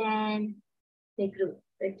group.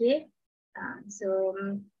 Okay. So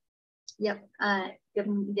yep.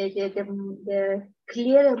 The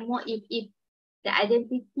clearer more if the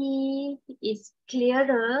identity is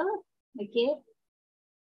clearer. Okay.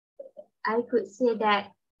 I could say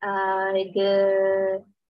that the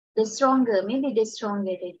stronger, maybe the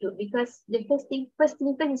stronger the group, because the first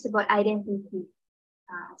thing is about identity.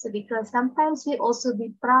 So because sometimes we also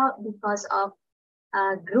be proud because of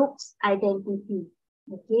group's identity.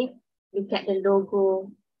 Okay, look at the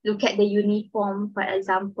logo, look at the uniform, for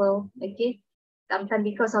example. Okay, sometimes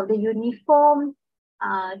because of the uniform,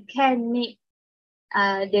 can make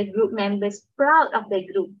the group members proud of the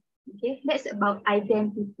group. Okay, that's about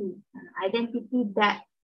identity. Identity that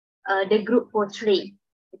the group portray.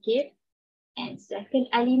 Okay, and second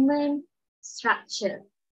element, structure.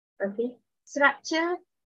 Okay, structure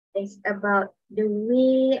is about the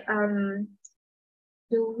way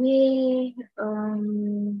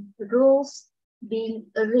roles being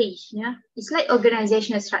arranged. Yeah, it's like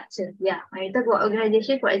organizational structure. Yeah, when you talk about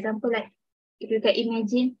organization, for example, like if you can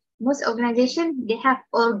imagine, most organization they have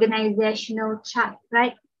organizational chart,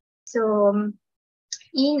 right? So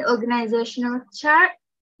in organizational chart,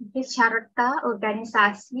 okay, carta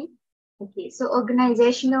organisasi. Okay, so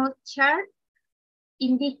organizational chart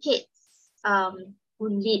indicates who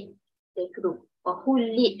lead the group or who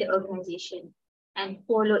lead the organization and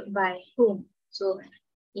followed by whom. So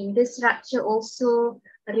in the structure also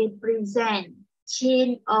represent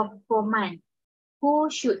chain of command. Who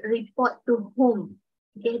should report to whom?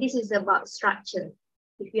 Okay, this is about structure.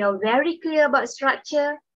 If you are very clear about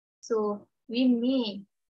structure, so we may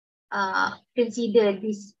consider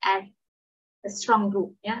this as a strong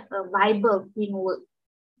group, yeah, a viable teamwork.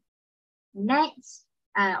 Next,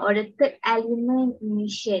 or the third element,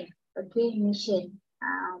 mission. Okay, mission.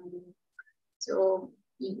 So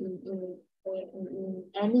in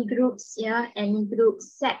any groups, yeah, any group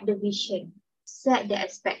set the vision, set the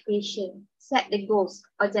expectation, set the goals,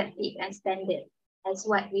 objective, and standard. As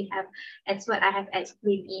what I have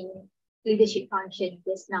explained in leadership function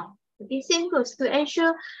just now. Okay, same goes to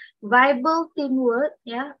ensure viable teamwork.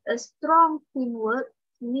 Yeah, a strong teamwork.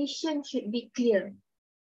 Mission should be clear.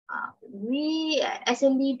 We as a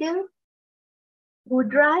leader who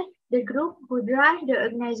drive the group, who drive the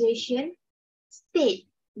organization, state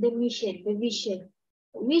the mission, the vision,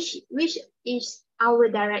 which is our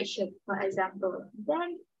direction, for example.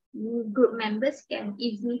 Then group members can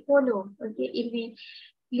easily follow. Okay, if we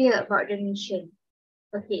clear about the mission.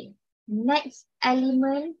 Okay, next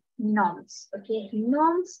element, norms. Okay,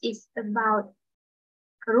 norms is about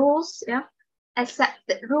rules, yeah,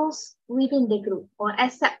 accepted rules within the group or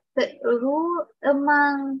accepted rule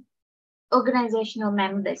among organizational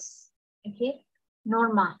members. Okay,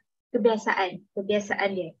 norma, kebiasaan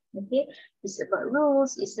dia. Okay, it's about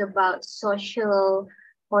rules, it's about social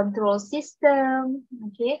control system.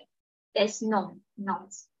 Okay, there's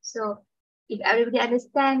norms. So if everybody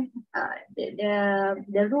understand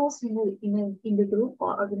the rules in the group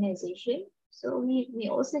or organization, so we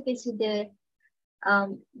also consider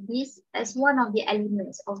this as one of the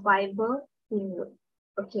elements of viable teamwork.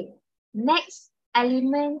 Okay, next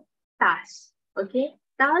element, task. Okay,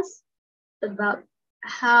 task about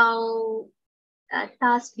how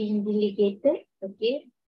tasks being delegated.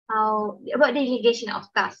 Okay, how about delegation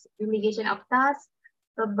of tasks. Delegation of tasks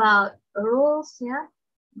about roles. Yeah,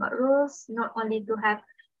 about roles. Not only to have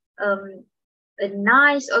a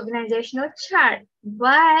nice organizational chart,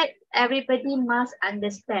 but everybody must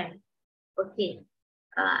understand Okay,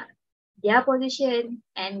 their position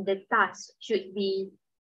and the task should be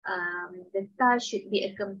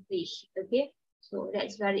accomplished. Okay, so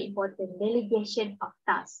that's very important. Delegation of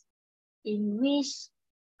tasks, in which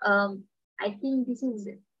I think this is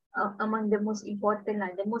among the most important,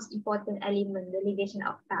 the most important element, delegation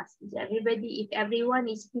of tasks. If everyone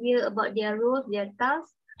is clear about their roles, their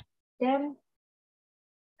tasks, then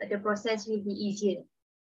the process will be easier.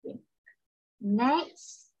 Okay.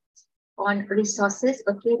 Next, on resources.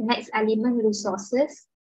 Okay, next element, resources.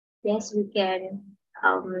 Yes, we can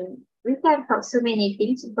talk so many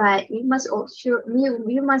things, but we must also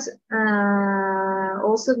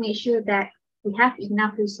also make sure that we have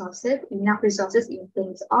enough resources in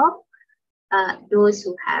terms of those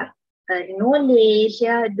who have knowledge,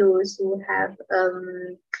 yeah, those who have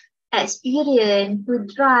experience to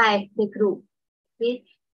drive the group. Okay,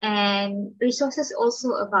 and resources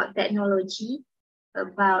also about technology,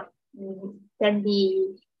 about can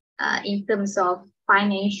be in terms of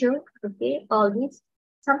financial. Okay, all these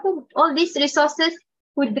resources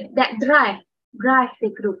that drive the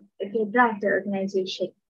group. Okay, drive the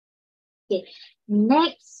organization. Okay,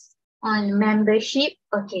 next on membership.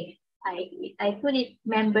 Okay, I put it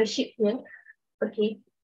membership here. Okay,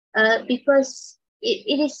 because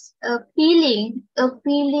it is a feeling of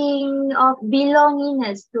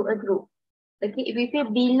belongingness to a group. Okay, if we feel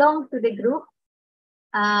belong to the group,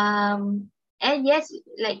 and yes,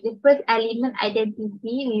 like the first element, identity,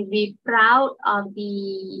 we be proud of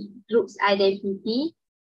the group's identity,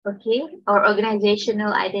 okay, or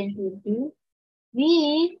organizational identity.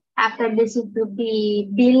 We have tendency to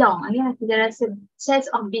belong, yeah, there is a sense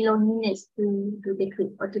of belongingness to the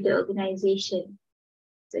group or to the organization.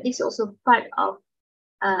 So this is also part of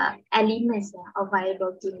elements of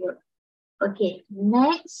viable teamwork. Okay,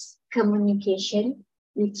 next, communication,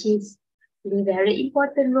 which is a very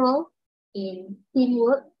important role in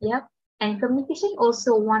teamwork. Yeah, and communication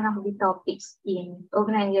also one of the topics in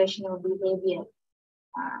organizational behavior.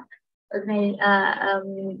 In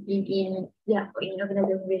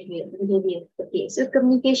organizational behavior. Okay, so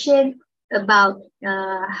communication about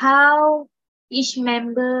how each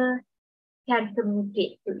member can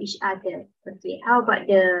communicate to each other. Okay, how about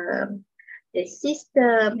the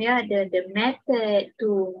system, yeah, the method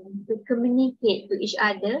to communicate to each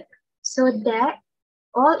other so that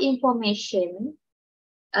all information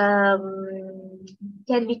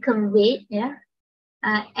can be conveyed, yeah,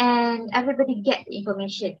 and everybody get the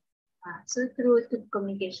information. So through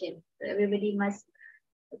communication, so everybody must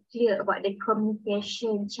clear about the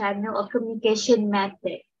communication channel or communication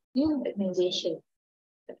method in the organization.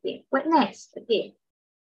 Okay, what next? Okay,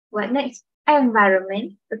 what next?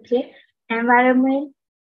 Environment. Okay, environment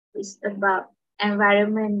is about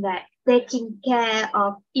environment that taking care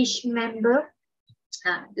of each member.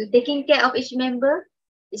 Taking care of each member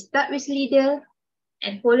is start with leader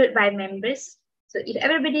and followed by members. So if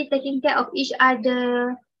everybody taking care of each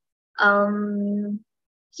other,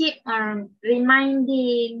 keep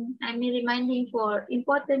reminding for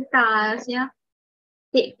important tasks, yeah,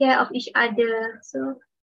 take care of each other. So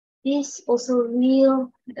this also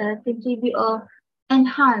will contribute or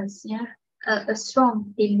enhance, yeah, a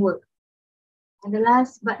strong teamwork. And the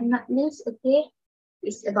last but not least, okay,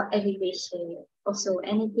 is about evaluation. Also,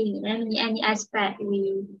 any aspect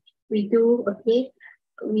we do, okay,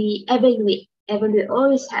 we evaluate.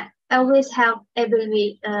 Always have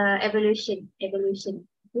evaluation.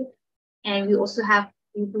 Okay, and we also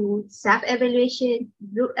we do self-evaluation,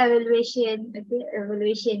 group evaluation, okay,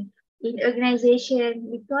 evaluation in organization,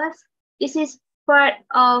 because this is part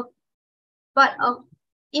of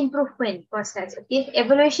improvement process. Okay,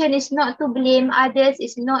 evaluation is not to blame others,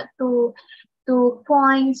 it's not to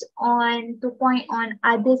point on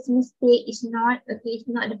others' mistake. It's not, okay, it's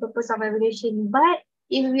not the purpose of evaluation. But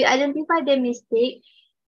if we identify the mistake,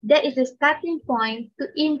 that is the starting point to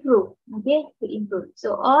improve. Okay, to improve.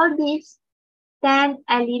 So all these 10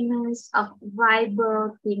 elements of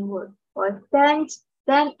viable teamwork, or 10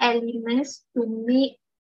 elements to make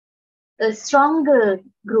a stronger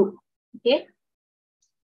group. Okay.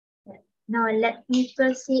 Now let me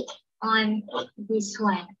proceed on this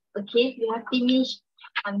one. Okay, we have finished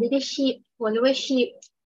on leadership, followership,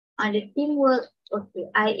 on the teamwork. Okay,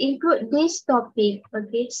 I include this topic,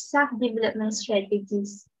 okay, self-development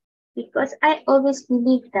strategies, because I always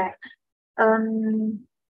believe that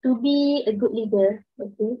to be a good leader,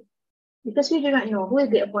 okay, because we do not know who will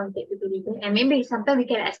be appointed to be leader, and maybe sometimes we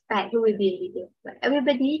can expect who will be a leader, but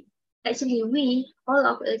everybody, actually all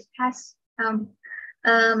of us has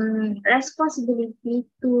responsibility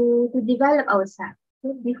to develop ourselves.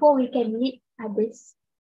 Okay? Before we can lead others,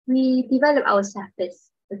 we develop ourselves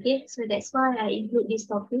first. Okay, so that's why I include this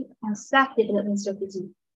topic on self-development strategy,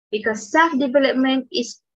 because self-development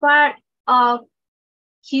is part of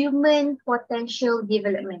human potential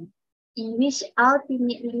development, in which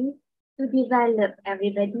ultimately to develop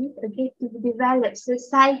everybody, okay, to develop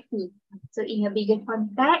society. So in a bigger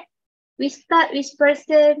context, we start with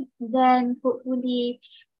person, then hopefully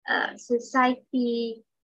society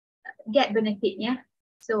get benefit, yeah.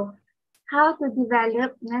 So how to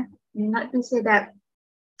develop, yeah, not to say that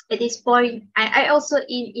at this point, I also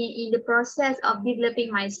in the process of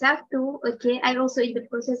developing myself too, okay, I also in the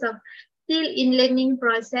process of still in learning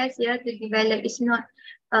process, yeah, to develop. It's not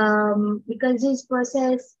because this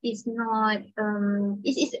process is not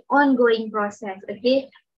it's ongoing process, okay,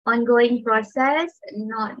 ongoing process,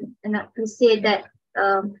 not to say that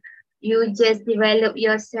you just develop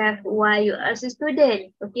yourself while you are a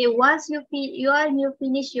student, okay. Once you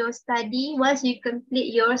finish your study, once you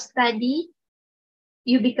complete your study,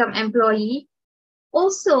 you become employee.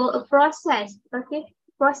 Also a process, okay,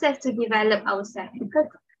 process to develop ourselves, because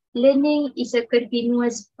learning is a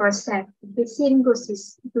continuous process. The same goes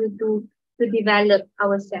to develop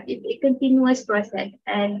ourselves. It's a continuous process,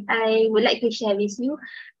 and I would like to share with you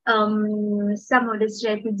some of the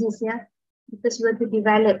strategies, yeah, because we want to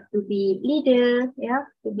develop to be leader, yeah,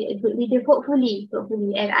 to be a good leader, hopefully.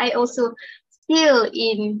 And I also still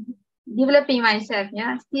in developing myself,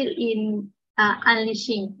 yeah, still in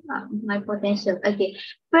unleashing my potential. Okay,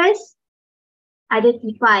 first,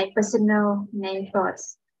 identify personal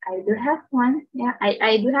mentors. I do have one. Yeah,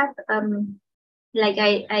 I do have like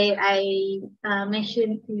I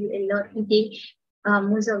mentioned to you a lot today.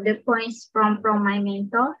 Most of the points from my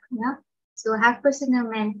mentor. Yeah, so have personal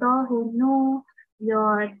mentor who know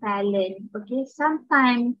your talent. Okay,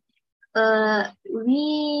 sometimes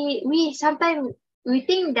we sometimes we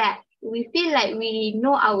think that we feel like we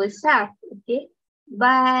know ourselves, okay,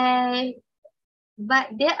 but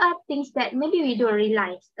there are things that maybe we don't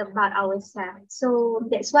realize about ourselves. So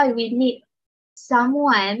that's why we need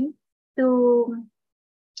someone to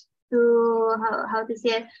how to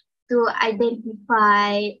say, to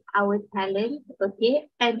identify our talent, okay,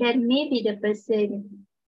 and then maybe the person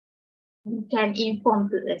can inform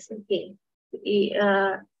to us, okay,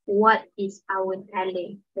 what is our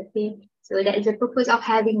talent, okay. So that is the purpose of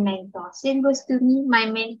having mentors. Same goes to me, my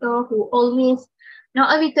mentor who always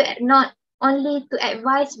not only to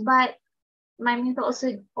advise, but my mentor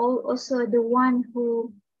also the one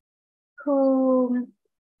who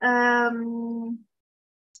um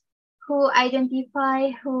who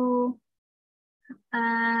identify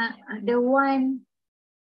uh the one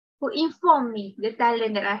who informed me the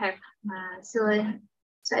talent that I have.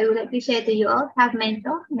 So I would like to share to you all, have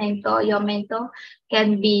mentor. Your mentor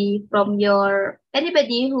can be from your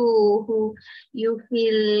anybody who you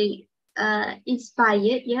feel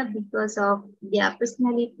inspired, yeah, because of their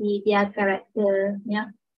personality, their character,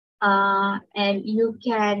 yeah. And you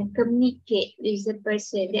can communicate with the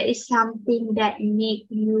person. There is something that make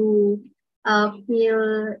you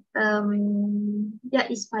feel yeah,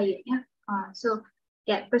 inspired, yeah. So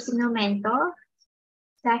get personal mentor.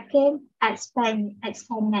 Second, expand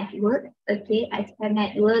network. Okay, expand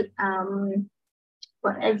network.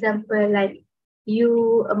 For example, like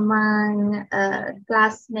you among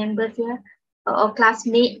class members here, or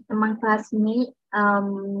classmate, among classmate.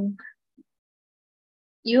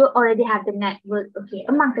 You already have the network, okay,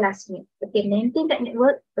 among classmates. Okay, maintain that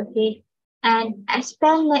network, okay, and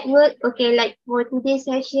expand network. Okay, like for today's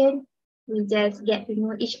session, we just get to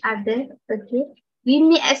know each other. Okay, we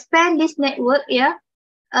may expand this network, yeah.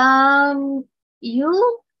 You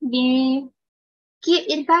may keep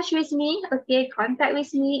in touch with me, okay, contact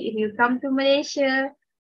with me. If you come to Malaysia,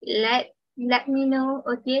 let me know,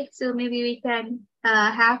 okay, so maybe we can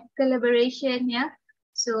have collaboration, yeah.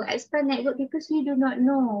 So expand network, because we do not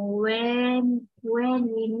know when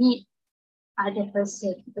we need other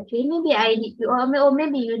person, okay. Maybe I need you, or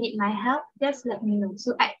maybe you need my help, just let me know.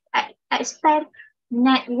 So I expand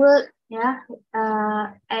network, yeah,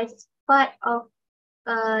 as part of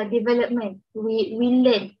development. We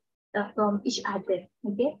learn from each other,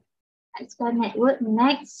 okay. Expand network.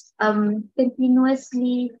 Next,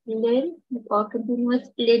 continuously learn, or continuous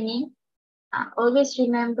learning. Always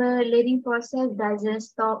remember, learning process doesn't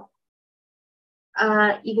stop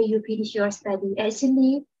even you finish your study.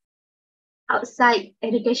 Actually, outside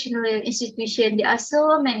educational institution, there are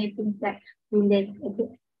so many things that we learn.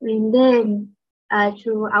 Okay? We learn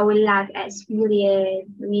through our life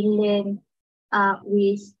experience. We learn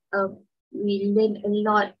with we learn a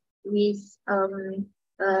lot with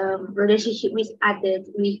relationship with others.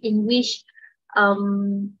 In which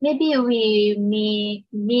maybe we may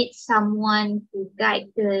meet someone who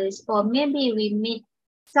guide us, or maybe we meet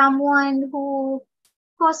someone who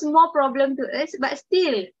cause more problem to us, but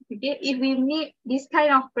still, okay, if we meet this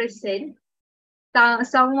kind of person,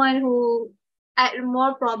 someone who add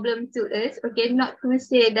more problem to us, okay, not to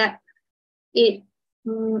say that it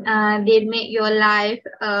they make your life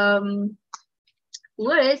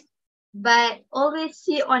worse, but always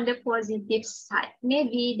see on the positive side.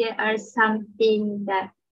 Maybe there are something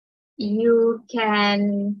that you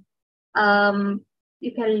can learn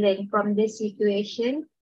from the situation,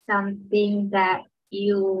 something that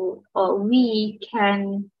you or we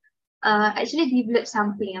can actually develop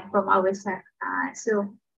something from ourselves.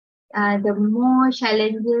 So the more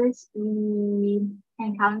challenges we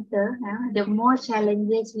encounter, the more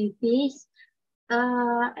challenges we face,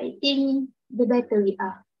 I think the better we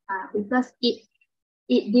are, because it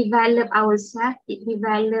develop ourselves, it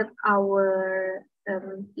develop our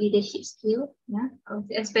leadership skill, yeah,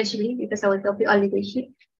 especially because our topic on leadership.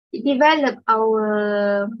 It develop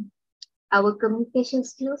our communication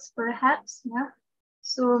skills, perhaps, yeah.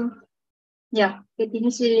 So yeah,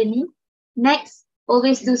 continuously learning. Next,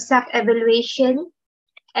 always do self-evaluation,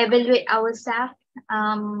 evaluate ourselves.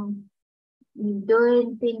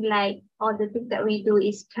 Don't think like all the things that we do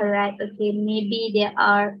is correct. Okay, maybe there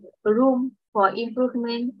are room for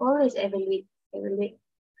improvement. Always evaluate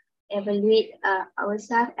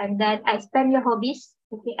ourselves, and then expand your hobbies.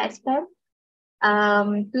 Okay, expand.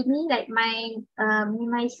 To me, like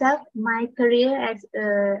myself, my career as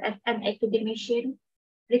an academician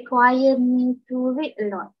require me to read a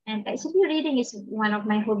lot, and actually reading is one of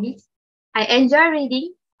my hobbies. I enjoy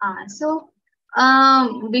reading.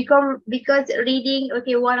 Because reading,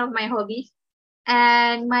 okay, one of my hobbies,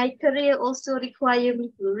 and my career also require me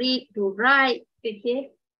to read, to write.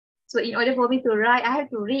 Okay, so in order for me to write, I have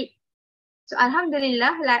to read. So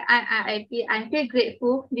alhamdulillah, like I feel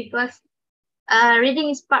grateful because reading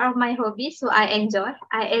is part of my hobby, so I enjoy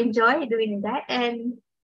doing that, and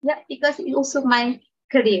yeah, because it's also my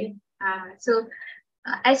career.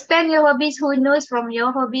 Expand your hobbies. Who knows, from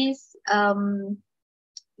your hobbies,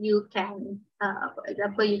 you can, for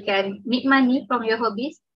example, you can make money from your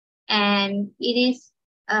hobbies, and it is,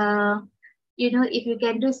 if you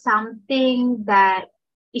can do something that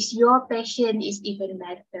is your passion, is even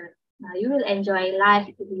better. You will enjoy life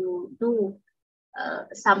if you do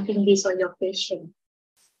something based on your passion.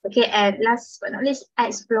 Okay, and last but not least,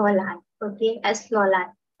 explore life. Okay, explore life.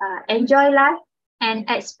 Enjoy life and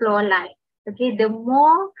explore life. Okay, the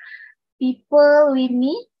more people we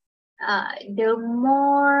meet, the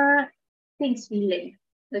more things we learn.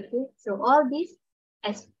 Okay, so all this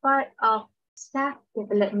as part of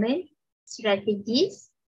self-development strategies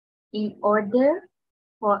in order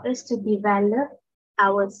for us to develop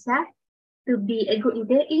ourselves to be a good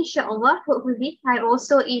leader. Inshallah, hopefully, I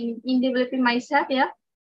also in developing myself, yeah,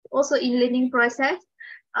 also in learning process.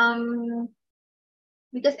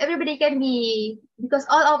 Because everybody can be, because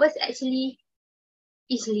all of us actually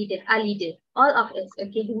are leader. All of us,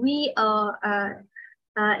 okay. We are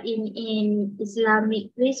in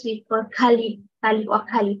Islamic place we call Khalif or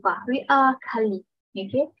Khalifah. We are Khalif,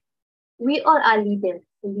 okay. We all are leader.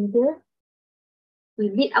 We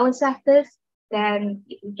lead ourselves first, then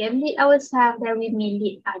if we can lead ourselves, then we may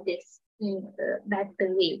lead others in a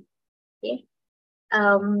better way. Okay.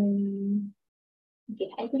 Okay,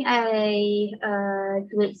 I think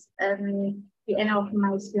towards the end of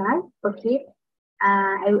my slide. Okay.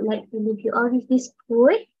 I would like to leave you all with this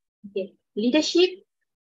quote. Okay. Leadership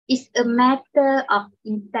is a matter of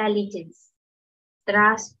intelligence,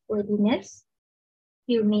 trustworthiness,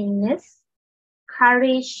 humanness,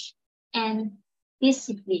 courage, and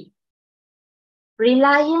discipline.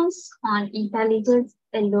 Reliance on intelligence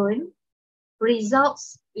alone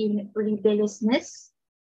results in rebelliousness.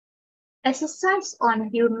 Exercise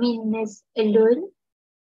on humanness alone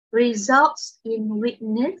results in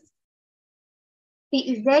weakness.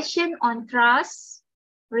 Fixation on trust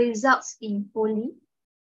results in folly.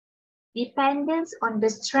 Dependence on the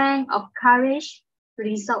strength of courage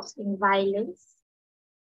results in violence.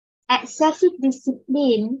 Excessive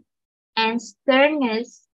discipline and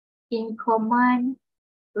sternness in command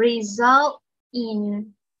result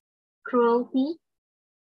in cruelty.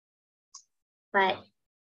 But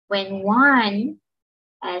when one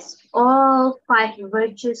has all 5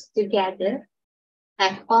 virtues together,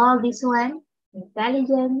 have all this one,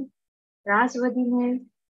 intelligence, trustworthiness,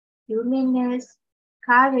 humanness,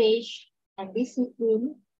 courage, and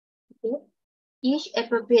discipline, okay, each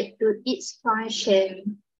appropriate to its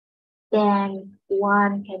function, then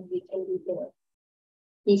one can be a leader.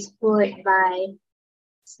 This quote by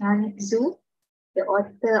Sun Tzu, the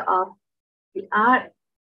author of The Art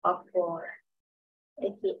of War.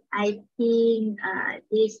 Okay, I think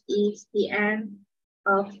this is the end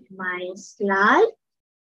of my slide.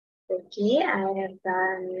 Okay, I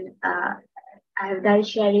have done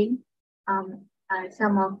sharing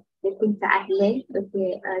some of the things that I've learned,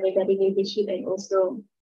 okay, regarding leadership, and also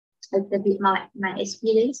a little bit my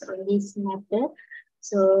experience on this matter.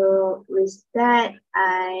 So with that,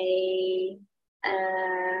 I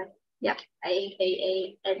end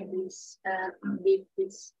this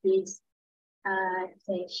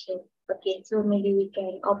session. Okay, so maybe we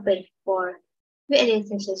can open for Q&A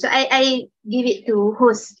session. So I give it to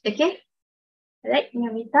host. Okay, all right,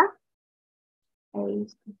 Novita. I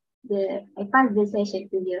pass the session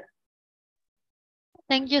to you.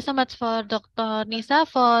 Thank you so much for Dr. Nisa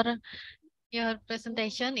for your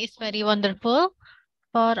presentation. It's very wonderful.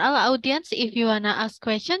 For our audience, if you wanna ask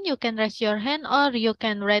question, you can raise your hand or you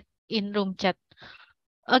can write in room chat.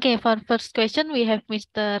 Okay, for first question, we have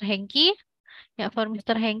Mr. Hengki. Yeah, for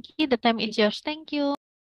Mr. Hengki, the time is yours. Thank you.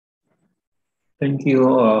 Thank you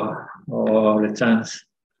for the chance.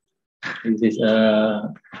 This is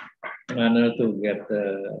an honor to get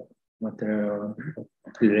the material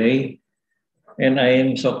today. And I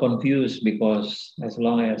am so confused because as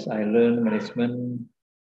long as I learn management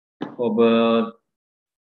for about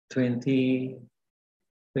 20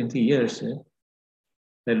 years,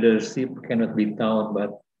 leadership cannot be taught.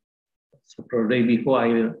 But so the day before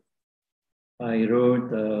I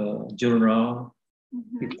wrote a journal,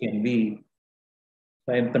 it can be.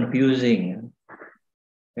 So I'm confusing.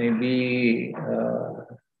 Maybe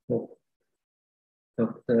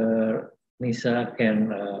Dr. Nisa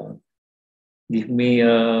can give me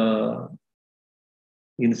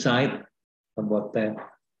insight about that.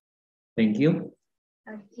 Thank you.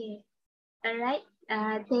 Okay, all right.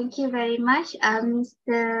 Thank you very much,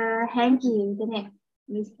 Mr. Hanky, isn't it?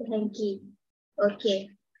 Mr. Hanky. Okay.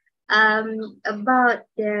 About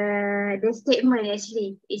the statement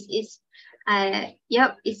actually is it's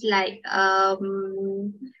like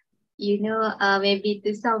maybe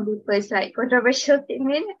to some people it's like controversial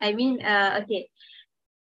statement. I mean okay.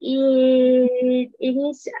 It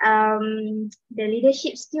is the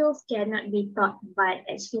leadership skills cannot be taught, but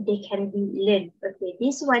actually they can be learned. Okay,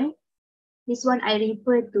 this one I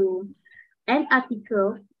refer to an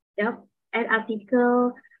article,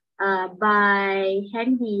 by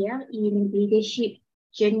Anggi in Leadership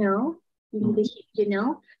Journal.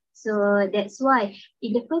 So that's why,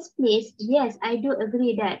 in the first place, yes, I do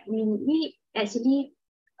agree that we actually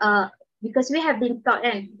because we have been taught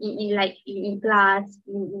in class,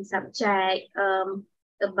 in subject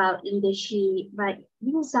about leadership, but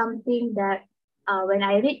this is something that when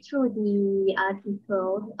I read through the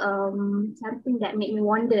article, something that made me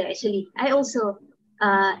wonder actually. I also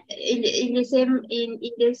in the same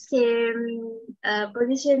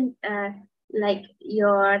position like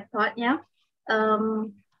your thought, yeah.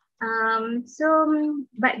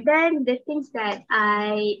 But then the things that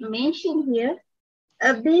I mentioned here,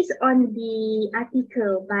 based on the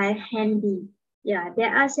article by Anggi, yeah,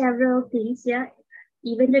 there are several things, yeah.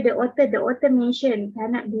 Even though the author mentioned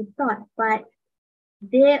cannot be taught, but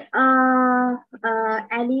there are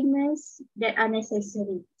elements that are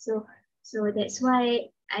necessary. So that's why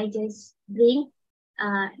I just bring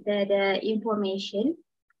the information.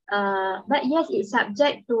 But yes, it's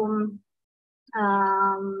subject to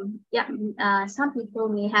some people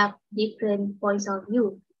may have different points of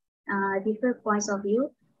view.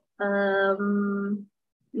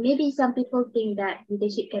 Maybe some people think that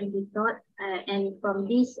leadership can be taught, and from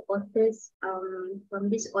this author's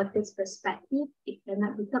perspective, it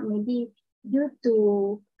cannot be taught. Maybe due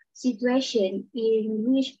to situation in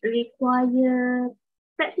which require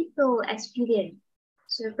practical experience.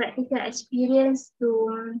 So practical experience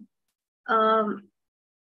to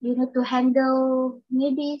to handle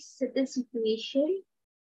maybe certain situation.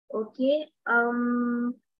 Okay.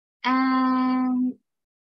 And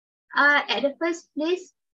at the first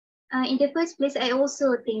place, in the first place, I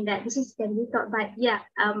also think that this is can be taught, but yeah,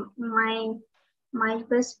 my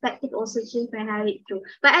perspective also changed when I read through.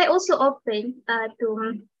 But I also open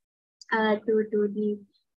to the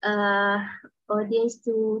audience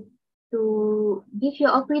to give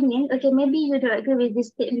your opinion. Okay, maybe you don't agree with this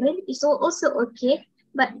statement. It's also okay.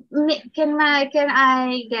 But can I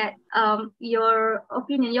get your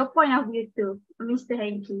opinion, your point of view too, Mr.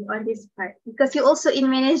 Anggi, on this part? Because you're also in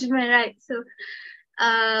management, right? So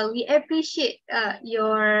we appreciate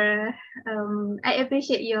your I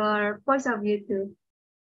appreciate your points of view too.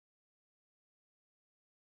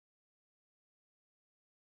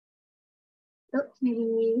 So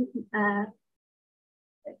maybe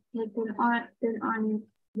turn on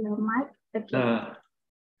your mic. Okay.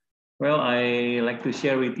 Well, I like to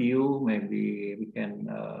share with you. Maybe we can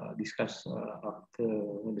discuss after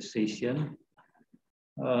the session.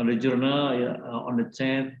 The journal on the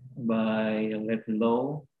chat by Let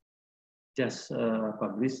Law just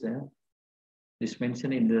published. It's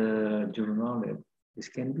mentioned in the journal that this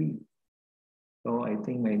can be. So I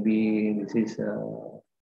think maybe this is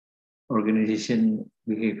organization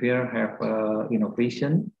behavior have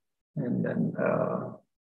innovation, and then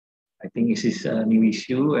I think this is a new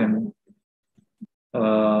issue, and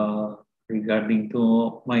regarding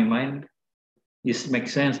to my mind, it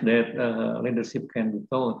makes sense that leadership can be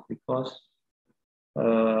taught because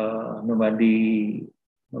nobody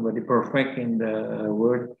perfect in the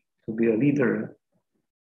world to be a leader.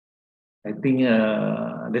 I think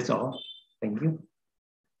that's all. Thank you.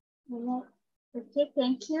 Okay,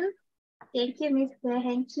 thank you. Thank you, Mr.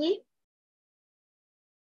 Henki.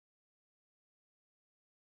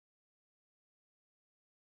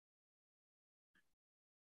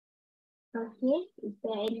 Okay, is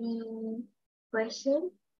there any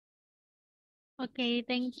question? Okay,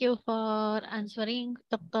 thank you for answering,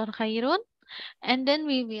 Dr. Khairun. And then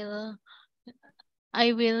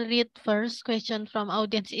I will read first question from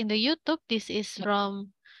audience in the YouTube. This is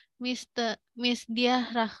from Miss Diah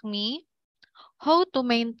Rahmi. How to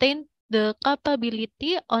maintain the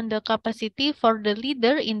capability on the capacity for the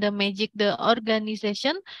leader in the magic the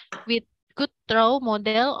organization with good role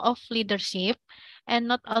model of leadership, and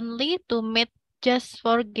not only to meet just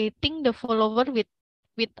for getting the follower with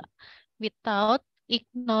without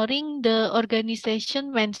ignoring the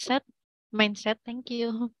organization mindset. Thank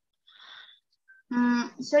you.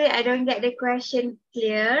 Sorry, I don't get the question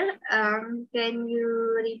clear. Can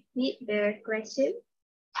you repeat the question?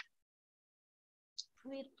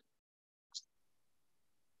 Wait.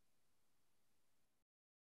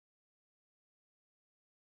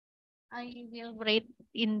 I will write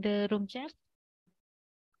in the room chat.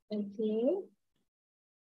 Okay.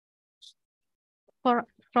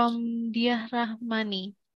 From Diah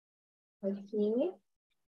Rahmani. Okay.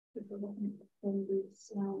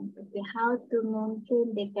 Okay, how to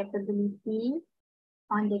maintain the capability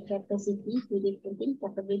on the capacity,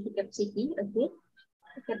 capability, okay.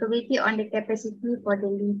 Capability on the capacity for the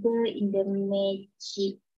leader in the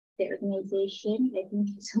magic, the organization, I think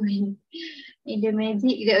so many. In the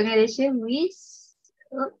magic, the organization with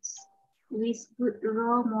good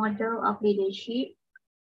role model of leadership,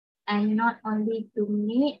 and not only to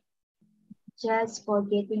meet just for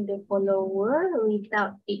getting the follower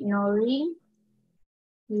without ignoring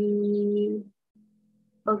the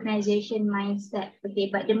organization mindset.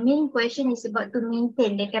 Okay, but the main question is about to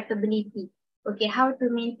maintain the capability. Okay, how to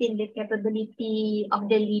maintain the capability of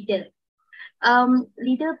the leader.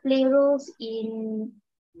 Leader play roles in,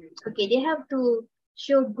 okay, they have to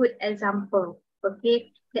show good example.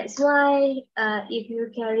 Okay, that's why if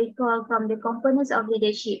you can recall from the components of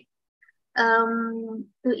leadership,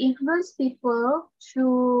 to influence people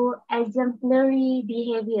through exemplary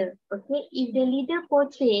behavior. Okay, if the leader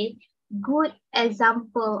portray good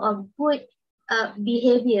example of good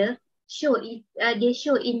behavior, they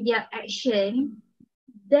show in their action,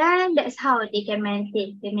 then that's how they can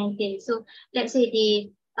maintain. So let's say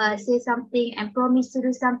they say something and promise to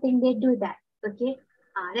do something, they do that. Okay,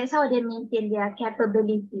 that's how they maintain their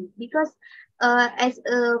capability. Because as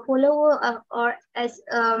a follower or as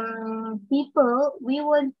people, we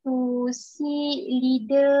want to see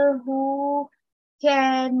leader who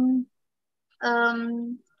can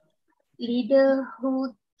leader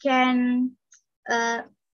who can uh,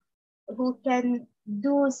 who can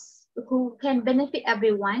do who can benefit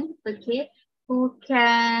everyone, okay, who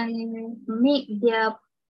can make their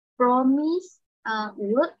promise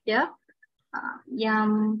work, yeah,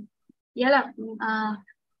 yang yalah,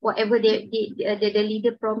 whatever the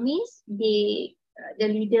leader promise, the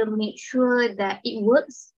leader make sure that it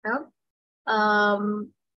works,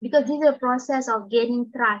 because this is a process of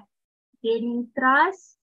gaining trust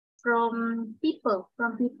from people.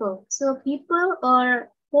 So people or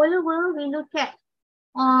follower will look at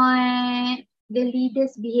on the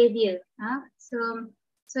leader's behavior. So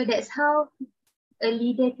that's how a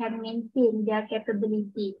leader can maintain their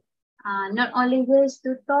capability. Not only just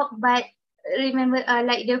to talk, but remember,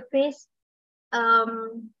 like the phrase,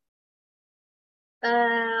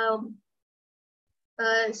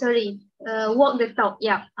 walk the talk.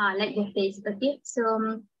 Yeah, like the phrase. Okay,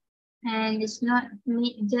 so. And it's not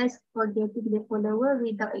just for getting the follower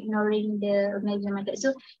without ignoring the organization method.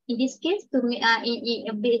 So in this case, to me, in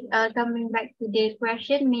a bit coming back to the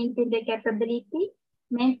question, maintain the capability.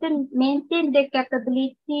 Maintain the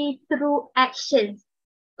capability through actions.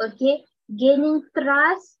 Okay, gaining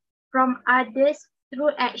trust from others through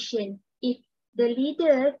action. If the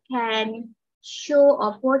leader can show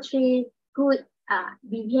or portray good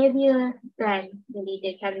behavior, then the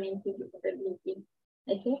leader can maintain stability.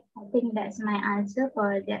 Okay, I think that's my answer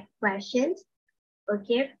for that question.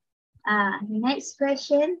 Okay, next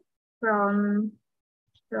question from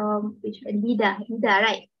which one? Nida,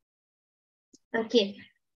 right? Okay.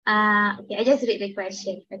 Okay, I just read the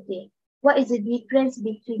question. Okay. What is the difference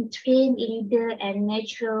between trained leader and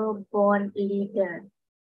natural born leader?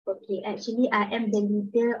 Okay, actually, I am the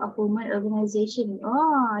leader of women organization.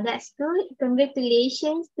 Oh, that's good.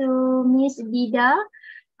 Congratulations to Miss Dida.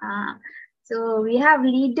 So we have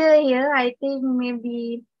leader here. I think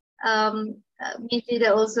maybe Miss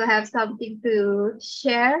Dida also have something to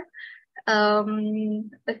share.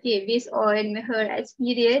 Okay, based on her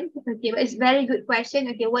experience. Okay, but it's very good question.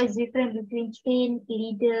 Okay, what is different between trained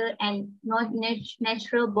leader and not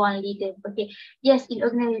natural born leader? Okay, yes, in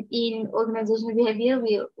organizational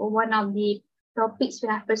behavior, one of the topics we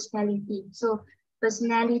have personality. So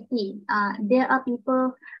personality, there are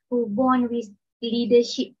people who born with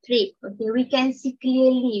leadership trait. Okay, we can see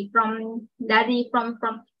clearly from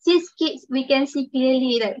since kids, we can see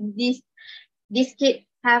clearly that this kid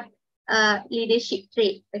have leadership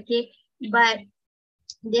trait. Okay, but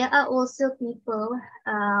there are also people,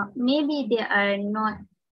 maybe they are not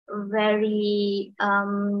very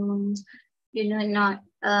not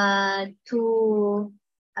too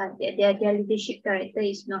their leadership character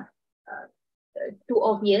is not too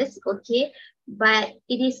obvious. Okay, but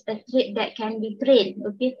it is a trait that can be trained.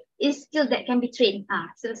 Okay, it's skill that can be trained.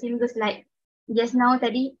 So same goes like just now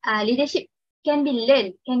tadi, leadership can be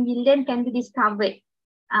learned, can be discovered.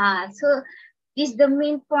 So this is the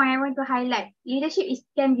main point I want to highlight. Leadership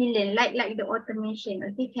can be learned, like the automation.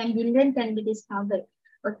 Okay, can be learned, can be discovered.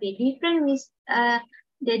 Okay, the difference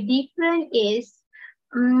is,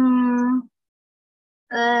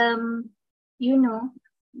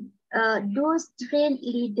 those trained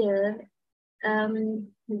leaders,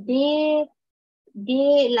 they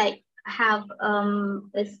like have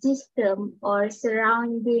a system or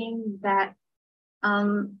surrounding that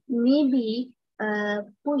maybe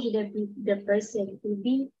push the person to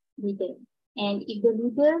be leader. And if the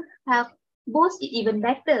leader have both, it's even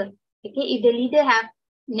better. Okay, if the leader have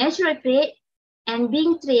natural trait and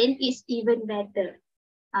being trained, is even better.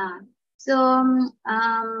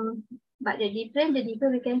 But the difference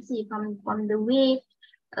we can see from the way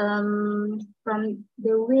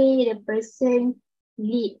the person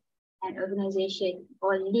lead an organization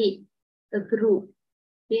or lead a group.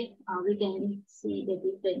 Okay, we can see the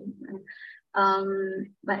difference.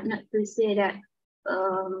 But not to say that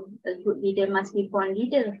a good leader must be born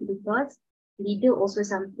leader, because leader also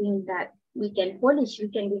something that we can polish, we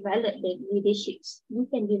can develop the leadership. We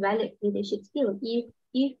can develop leadership skill if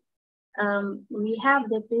we have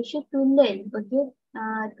the pressure to learn. Okay,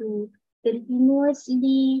 to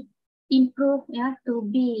continuously improve. Yeah, to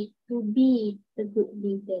be a good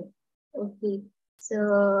leader. Okay. So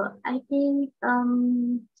I think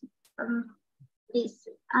please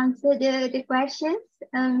answer the questions,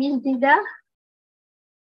 Ms. Dida.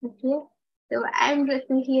 Okay. So I'm glad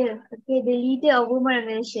to hear. Okay, the leader of women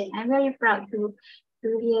organization. I'm very proud to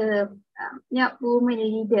hear. Woman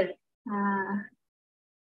leader.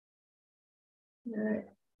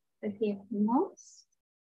 Okay, next.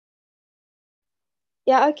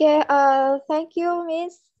 Yeah. Okay. Thank you,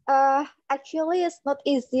 Miss. Actually, it's not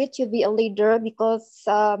easy to be a leader because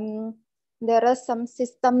there are some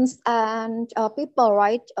systems and people,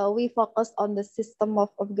 right? We focus on the system of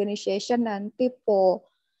organization and people.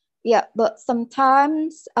 Yeah, but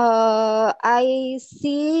sometimes I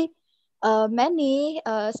see many,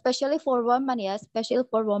 especially for women. Yeah, especially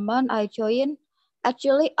for women, I join.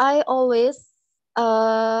 Actually, I'm always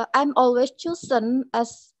chosen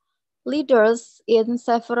as leaders in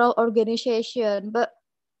several organizations, but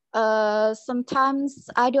sometimes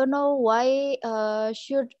I don't know why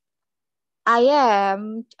should I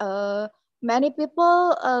am. Many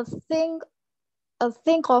people think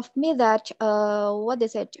of me that what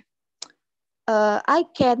is it? I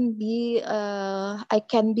can be a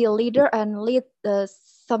leader and lead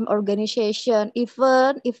some organization,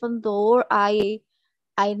 even though I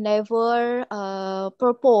never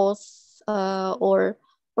propose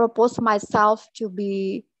myself to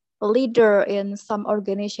be a leader in some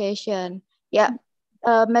organization. Yeah,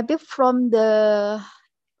 maybe from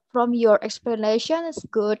your explanation is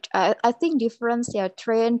good. I think difference. Yeah,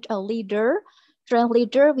 trained leader,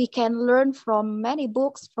 we can learn from many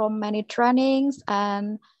books, from many trainings,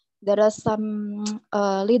 and there are some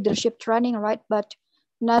leadership training, right? But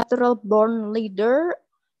natural born leader,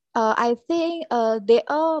 I think they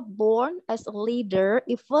are born as a leader,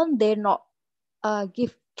 even they're not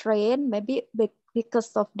give train, maybe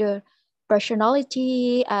because of the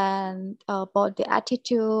personality and about the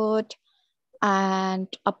attitude and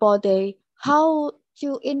about the how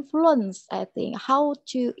to influence. I think how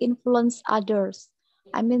to influence others.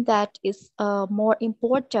 I mean that is more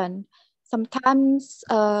important. Sometimes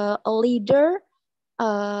a leader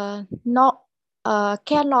not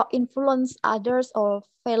cannot influence others or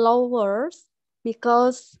followers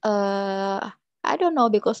because I don't know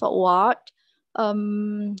because of what.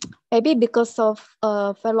 Um, Maybe because of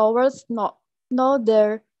followers not know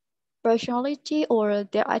their personality or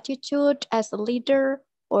their attitude as a leader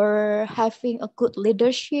or having a good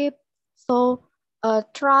leadership. So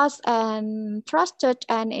trusted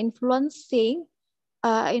and influencing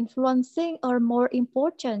are more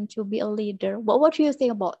important to be a leader. What do you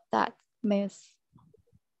think about that, Miss?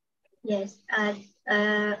 Yes.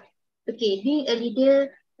 Okay. Being a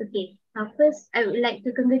leader. Okay. First, I would like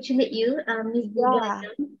to congratulate you, Miss Dida,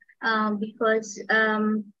 Yeah, because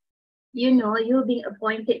you know you're being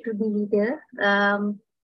appointed to be leader.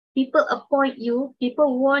 People appoint you.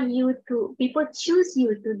 People want you to. People choose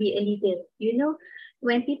you to be a leader. You know,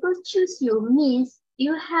 when people choose you, means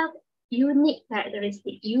you have unique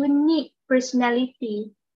characteristic, unique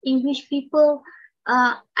personality in which people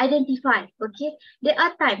identify. Okay, there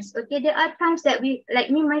are times that we,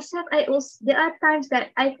 like me myself, I also, there are times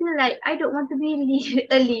that I feel like I don't want to be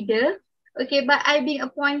a leader. Okay, but I being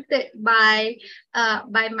appointed by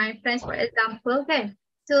my friends, for example. Okay,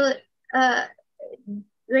 so uh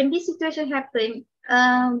when this situation happen,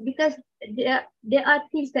 because there are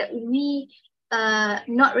things that we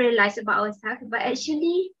not realize about ourselves, but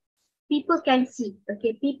actually people can see.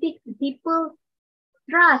 Okay, people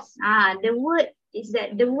trust. The word is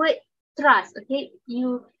that the word trust. Okay,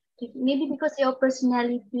 you, maybe because your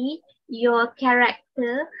personality, your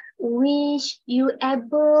character, which you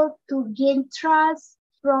able to gain trust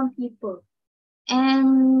from people,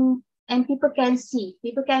 and people can see,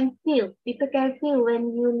 people can feel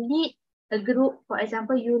when you lead a group. For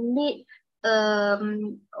example, you lead or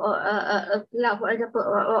like for example,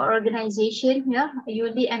 or organization. Yeah, you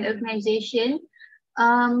lead an organization.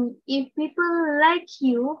 If people like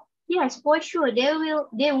you, yes, for sure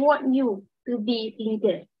they want you to be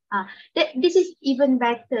leader. This is even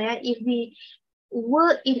better, if we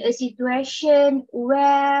work in a situation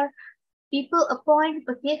where people appoint,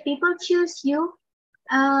 okay, people choose you,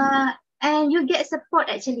 uh, and you get support,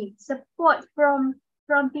 actually support from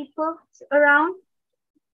people around.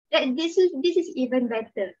 This is even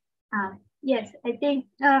better. Yes, I think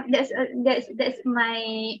that's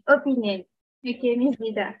my opinion. Okay, Miss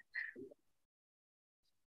Vida.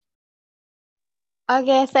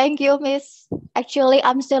 okay, thank you, Miss. Actually,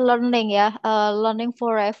 I'm still learning, yeah. Learning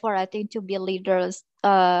forever. I think to be leaders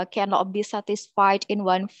cannot be satisfied in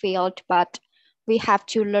one field, but we have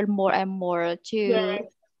to learn more and more to Yes.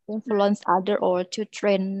 influence other or to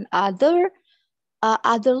train other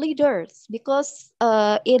leaders because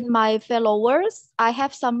in my followers I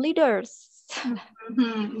have some leaders.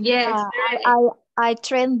 Yes, uh, correct. I, I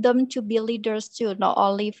train them to be leaders too, not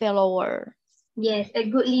only follower. Yes, a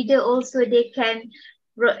good leader also, they can,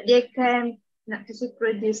 not to say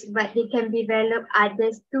produce, but they can develop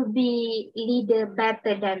others to be leader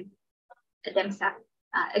better than themselves.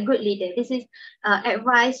 A good leader. This is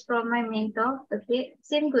advice from my mentor. Okay,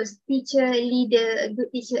 same goes. Teacher, leader, a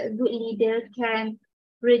good teacher, a good leader can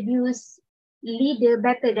produce leader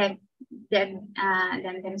better than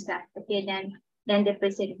themselves. Okay, than the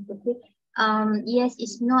person. Okay. Yes,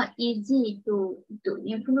 it's not easy to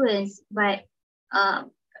influence, but uh,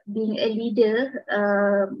 being a leader,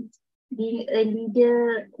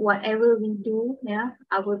 whatever we do, yeah,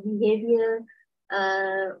 our behavior,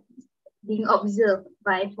 uh, being observed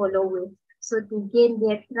by followers. So to gain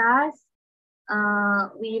their trust,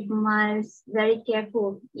 we must very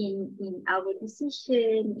careful in our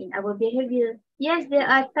decision, in our behavior. Yes, there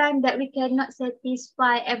are times that we cannot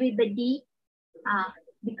satisfy everybody, uh,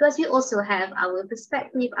 because we also have our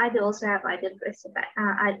perspective. Other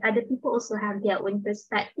people also have their own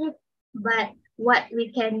perspective. But what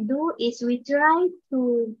we can do is we try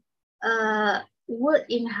to work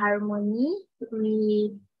in harmony.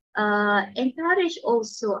 We encourage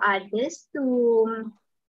also others to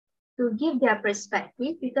give their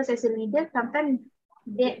perspective, because as a leader, sometimes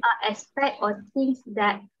there are aspects or things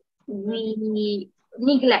that we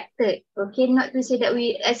neglected. Okay, not to say that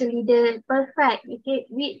we as a leader perfect. Okay,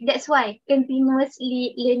 we, that's why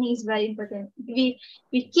continuously learning is very important. We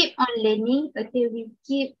keep on learning. Okay, we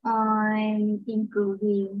keep on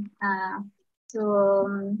improving.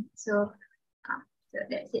 So So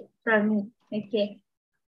that's it from me. Okay.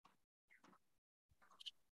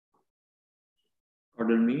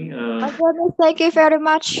 Pardon me. Okay, Miss, thank you very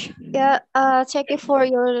much. Yeah, thank you for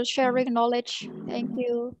your sharing knowledge. Thank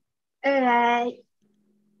you. All right.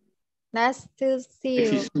 Nice to see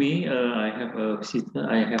This you. is me. I have a visitor.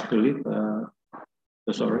 I have to leave.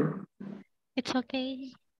 So sorry. It's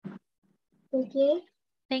okay. Okay.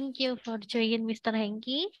 Thank you for joining Mr.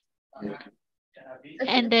 Anggi. Okay.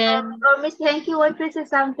 And then, Mr. Hanky want to say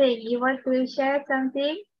something. You want to share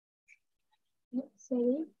something?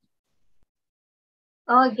 Sorry.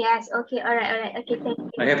 Oh, yes. Okay. All right. All right. Okay. Thank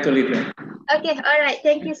you. I have to leave. Okay. All right.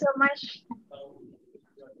 Thank you so much.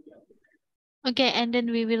 okay, and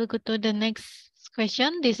then we will go to the next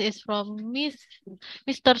question. This is from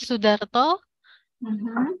Mr. Sudarto.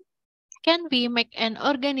 Can we make an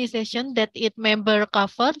organization that it member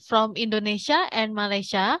cover from Indonesia and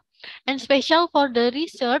Malaysia, and special for the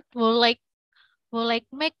research will like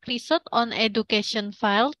make research on education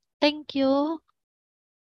file? Thank you.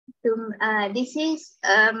 This is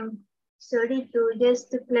sorry to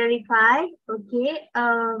just to clarify. Okay.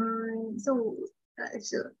 So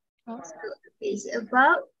it's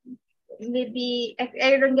about maybe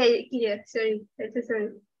I don't get it clear. Sorry. I'm so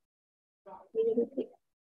sorry.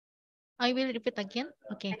 I will repeat again.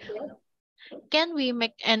 Okay. Can we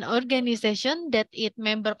make an organization that it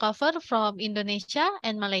member cover from Indonesia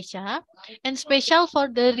and Malaysia, and special for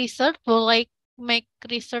the research will like make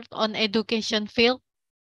research on education field?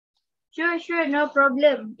 Sure, no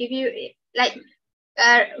problem. If you like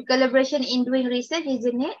collaboration in doing research,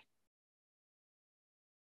 isn't it?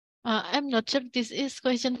 I'm not sure. This is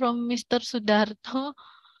question from Mr. Sudarto.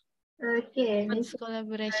 Okay. What's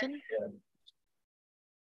collaboration?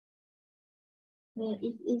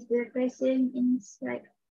 Is the question inside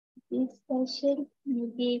this session?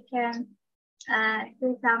 Maybe you can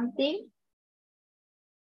say something.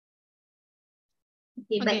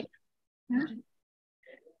 Okay.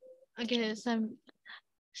 Okay,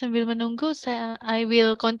 sambil menunggu, I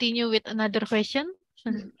will continue with another question.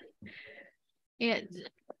 Yeah.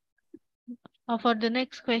 For the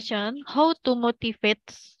next question, how to motivate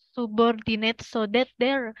subordinates so that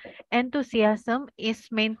their enthusiasm is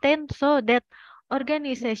maintained so that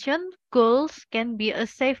organization goals can be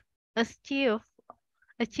achieved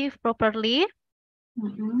properly?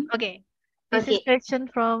 Okay. This is question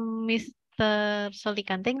from Mr.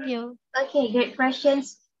 Solikan. Thank you. Okay, great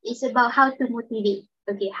questions. It's about how to motivate.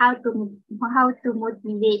 Okay, how to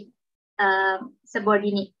motivate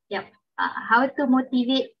subordinate. Yep. How to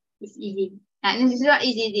motivate is easy. It's not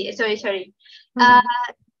easy. Sorry.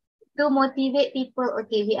 To motivate people,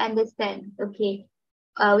 okay, we understand. Okay.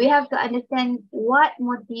 We have to understand what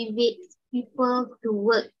motivates people to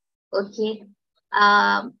work. Okay.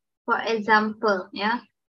 For example,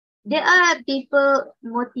 there are people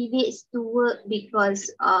motivates to work because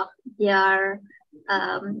of their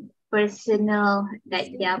personal,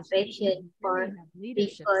 like their passion, or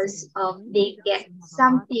because of they get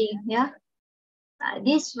something.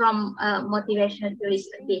 This from motivational theories.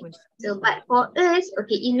 Okay. So, but for us,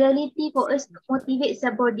 okay, in reality, for us to motivate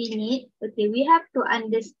subordinate, okay, we have to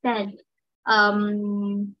understand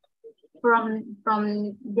from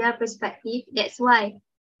their perspective. That's why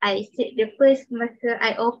I said the first masa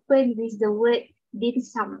I opened with the word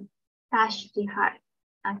dinsum, touch the heart.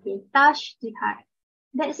 Okay, touch the heart.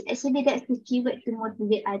 That's the keyword to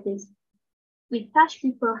motivate others. We touch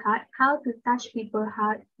people's heart. How to touch people's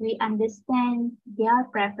heart? We understand their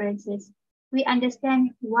preferences. We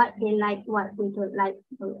understand what they like, what they don't like,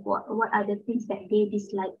 what are the things that they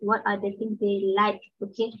dislike, what are the things they like.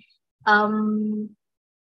 Okay.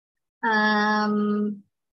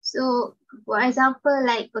 So for example,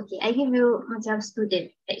 like, okay, I give you macam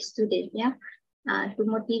student, to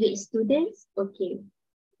motivate students, okay,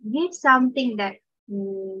 give something that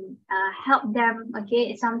help them,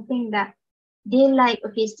 okay, something that they like.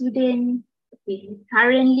 Okay, student, okay,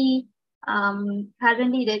 currently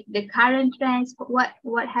the current trends,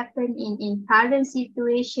 what happened in current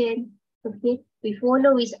situation, okay, we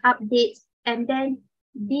follow his updates, and then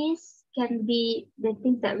this can be the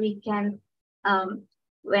things that we can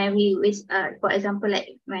when we with for example, like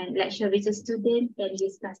when lecture with a student can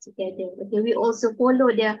discuss together. Okay, we also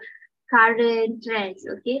follow the current trends.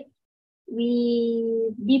 Okay,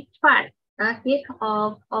 we be part, okay,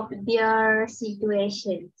 of their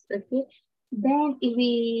situations. Okay, then if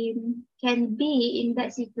we can be in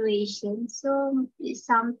that situation, so it's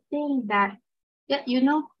something that, yeah,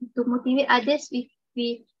 to motivate others,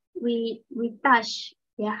 we touch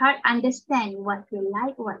their heart, understand what they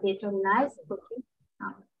like, what they don't like. Okay.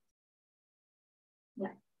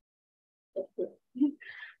 Yeah, that's it.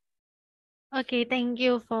 Okay, thank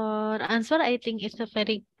you for answer. I think it's a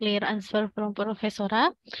very clear answer from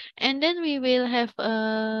Professora. And then we will have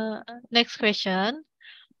next question.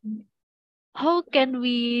 How can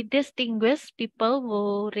we distinguish people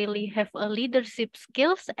who really have a leadership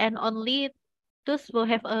skills and only those who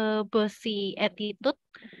have a bossy attitude?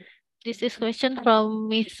 This is question from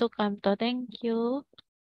Miss Sukamto. Thank you.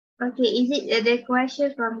 Okay, is it the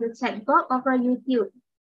question from the chat box or from YouTube?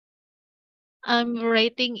 I'm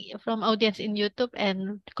writing from audience in YouTube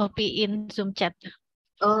and copy in Zoom chat.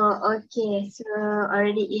 Oh, okay. So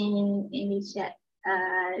already in the chat.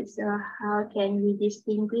 So how can we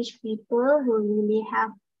distinguish people who really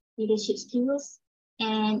have leadership skills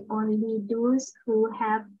and only those who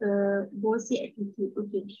have a bossy attitude?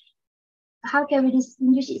 Okay. How can we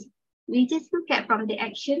distinguish it? We just look at from the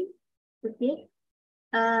action. Okay.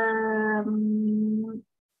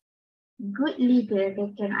 Good leader,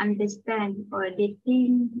 they can understand or they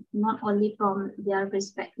think not only from their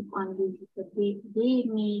perspective only, but they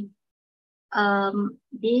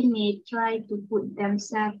may try to put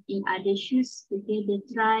themselves in other shoes. Okay, they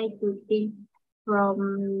try to think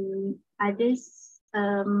from others'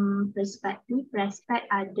 perspective, respect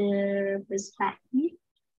other perspective.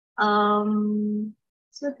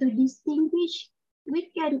 So to distinguish,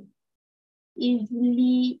 we can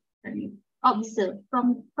easily observe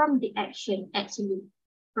from the action, actually,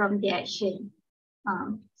 from the action.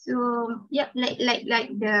 So yeah, like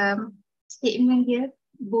the statement here,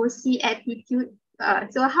 bossy attitude.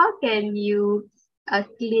 So how can you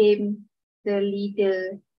claim the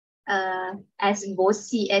leader as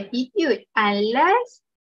bossy attitude unless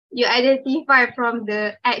you identify from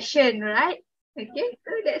the action, right? Okay,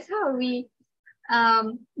 so that's how we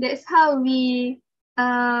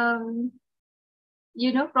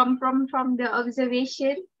you know, from the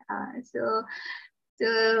observation. So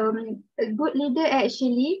a good leader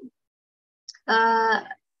actually, yeah,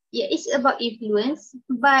 it's about influence,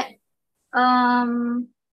 but um,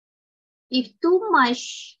 if too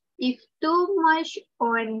much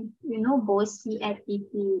on, you know, bossy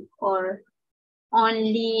attitude or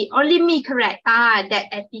only me correct, that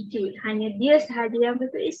attitude, hanya dia sahaja yang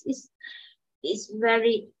betul, is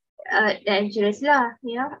very dangerous lah,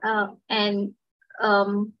 yeah. And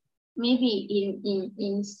maybe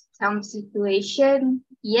in some situation,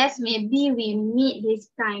 yes, maybe we meet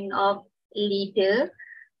this kind of leader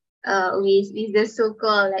with the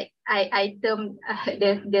so-called, like I term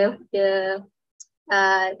the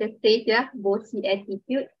phrase, yeah, bossy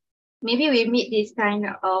attitude. Maybe we meet this kind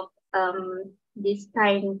of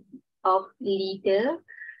leader,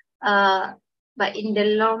 but in the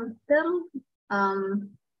long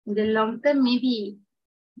term, maybe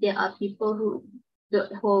there are people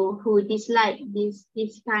who dislike this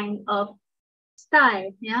kind of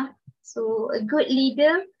style, yeah. So a good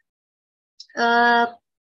leader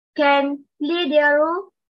can play their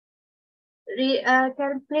role,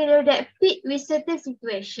 that fit with certain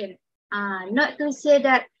situation. Not to say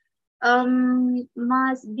that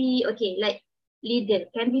must be, okay, like leader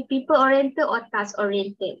can be people oriented or task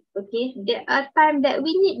oriented. Okay, there are times that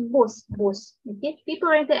we need both. Okay, people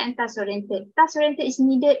oriented and task oriented. Task oriented is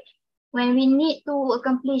needed when we need to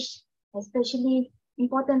accomplish especially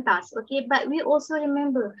important tasks. Okay, but we also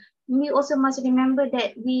must remember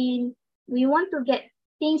that we want to get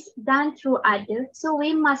things done through others, so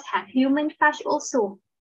we must have human touch also.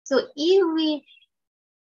 So if we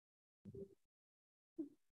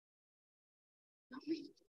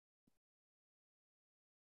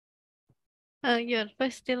Your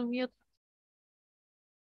voice still mute.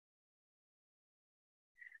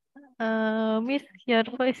 Miss, your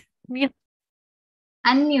voice mute.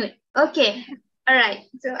 unmute. Okay. All right.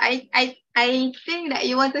 So I think that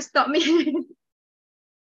you want to stop me.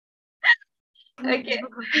 Okay.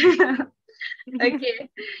 Okay.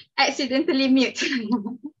 Accidentally mute.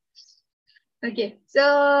 Okay. So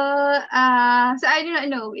I do not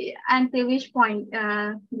know until which point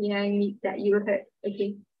that you heard.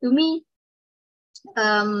 Okay. To me,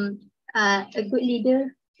 a good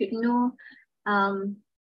leader should know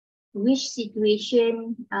which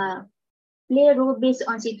situation play a role based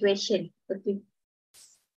on situation. Okay.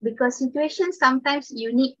 Because situations sometimes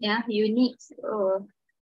unique, so,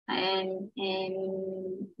 and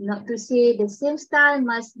not to say the same style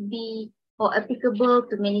must be or applicable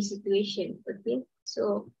to many situations. Okay,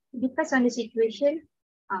 so it depends on the situation.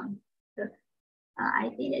 So, I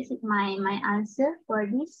think that's it, my answer for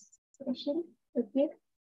this question. Okay.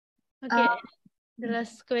 Okay. The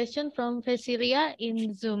last question from Vesilia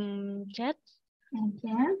in Zoom chat.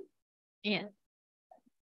 Okay. Yeah.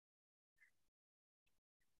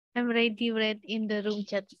 I'm ready read in the room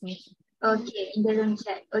chat, Miss. Okay, in the room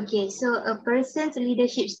chat. Okay, so a person's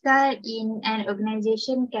leadership style in an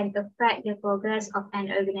organization can affect the progress of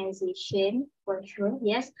an organization, for sure.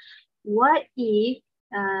 Yes. What if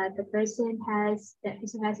that person has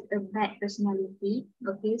a bad personality,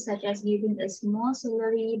 okay, such as giving a small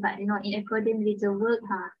salary but not in accordance with the work?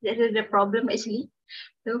 That is the problem actually.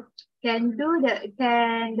 So can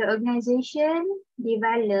the organization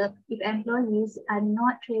develop if employees are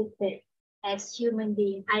not treated as human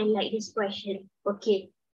beings? I like this question. Okay,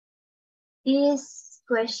 this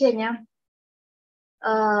question, yeah.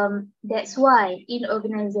 That's why in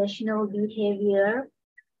organizational behavior,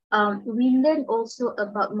 we learn also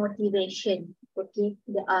about motivation. Okay,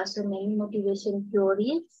 there are so many motivation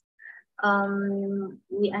theories.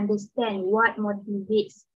 We understand what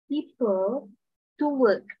motivates people to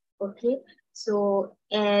work. Okay, so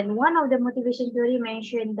and one of the motivation theory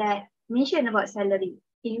mentioned about salary,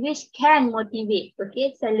 in which can motivate.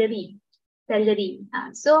 Okay, salary.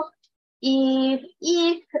 So if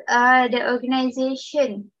the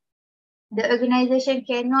organization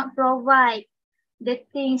cannot provide the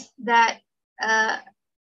things that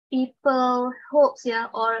people hopes, yeah,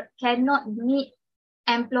 or cannot meet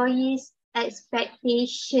employees'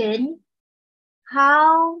 expectation,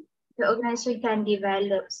 how the organization can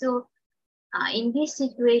develop. So in this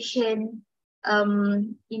situation,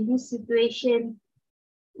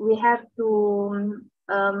 we have to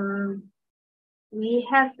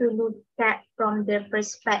look at from the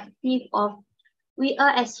perspective of we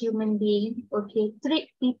are as human beings, okay, treat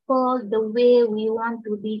people the way we want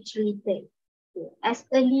to be treated. As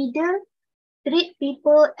a leader, treat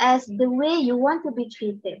people as the way you want to be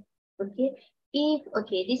treated. Okay.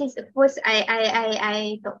 This is of course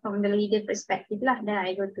I talk from the leader perspective lah, then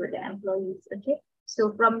I go to the employees. Okay.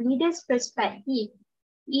 So from leaders' perspective,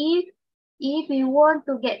 if we want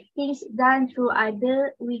to get things done through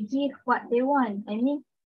other, we give what they want. I mean,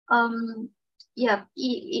 yeah,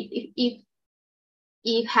 if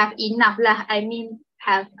have enough lah, I mean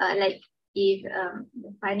have like if the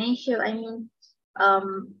financial, I mean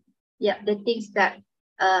yeah, the things that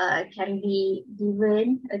can be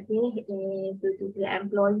given, okay, to the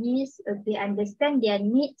employees, okay, understand their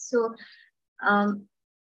needs, so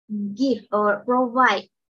give or provide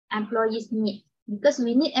employees need, because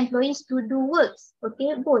we need employees to do works,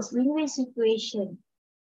 okay, both win-win situation,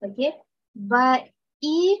 okay. But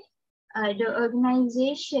if the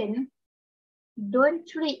organization don't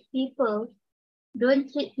treat people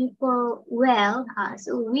well,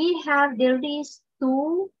 so we have the risk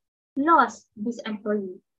to lose this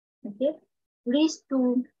employee. Okay, risk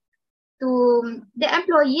to the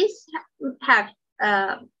employees have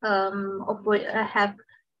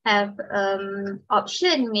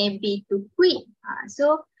option maybe to quit.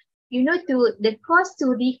 So you know, to the cost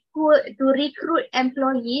to recruit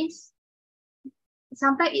employees,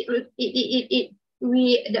 sometimes the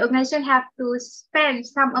organization have to spend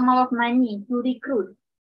some amount of money to recruit.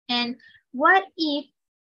 And what if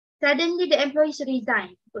suddenly the employees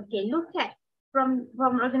resign? Okay, look at from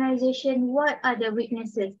organization, what are the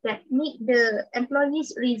weaknesses that make the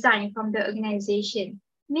employees resign from the organization?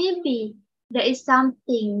 Maybe there is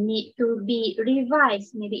something need to be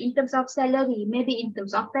revised, maybe in terms of salary, maybe in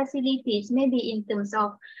terms of facilities, maybe in terms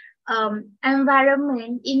of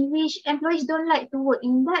environment in which employees don't like to work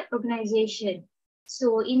in that organization.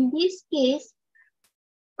 So in this case,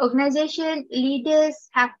 organization leaders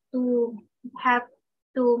have to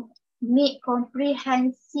make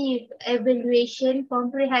comprehensive evaluation,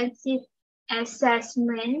 comprehensive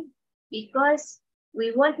assessment, because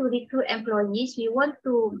we want to recruit employees. We want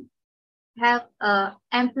to have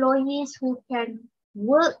employees who can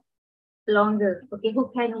work longer, okay, who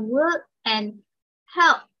can work and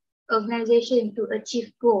help organization to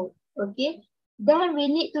achieve goal, okay. Then we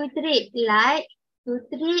need to treat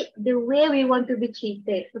the way we want to be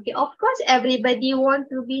treated. Okay, of course, everybody want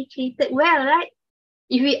to be treated well, right?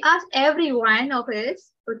 If we ask every one of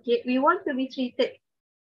us, okay, we want to be treated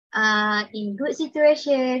in good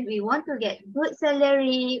situation, we want to get good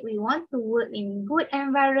salary, we want to work in good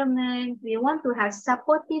environment, we want to have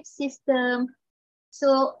supportive system.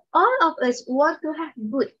 So all of us want to have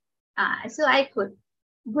good.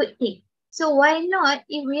 Good thing. So why not,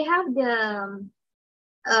 if we have the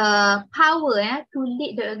power to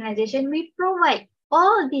lead the organization, we provide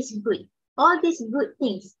all these good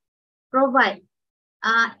things, provide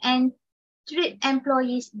and treat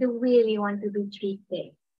employees the way we want to be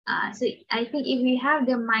treated. So I think if we have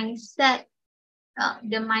the mindset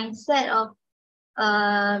of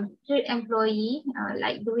treat employee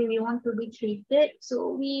like the way we want to be treated, so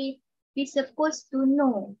we supposed to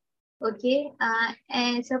know, okay,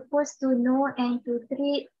 and supposed to know and to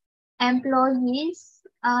treat employees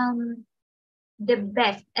the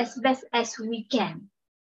best as we can.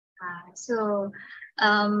 So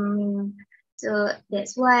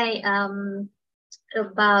that's why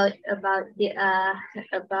about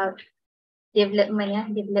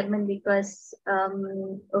development, because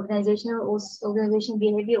organization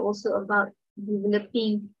behavior also about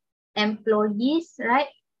developing employees, right?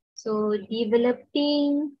 So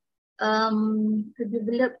developing to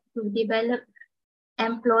develop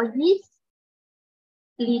employees,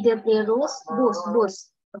 leader play roles, both.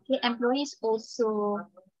 Okay, employees also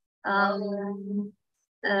have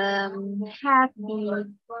the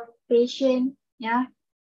passion, yeah,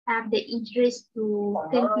 have the interest to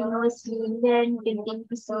continuously learn,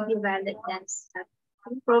 continuously develop themselves.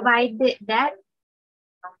 Provided that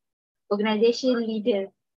organization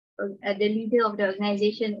leader, the leader of the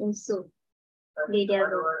organization also play their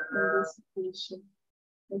role in this situation.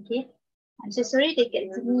 Okay. I'm so sorry to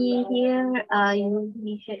get to me here.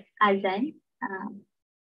 We had Azan.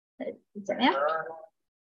 Yeah.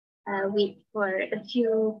 Wait for a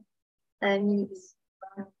few minutes.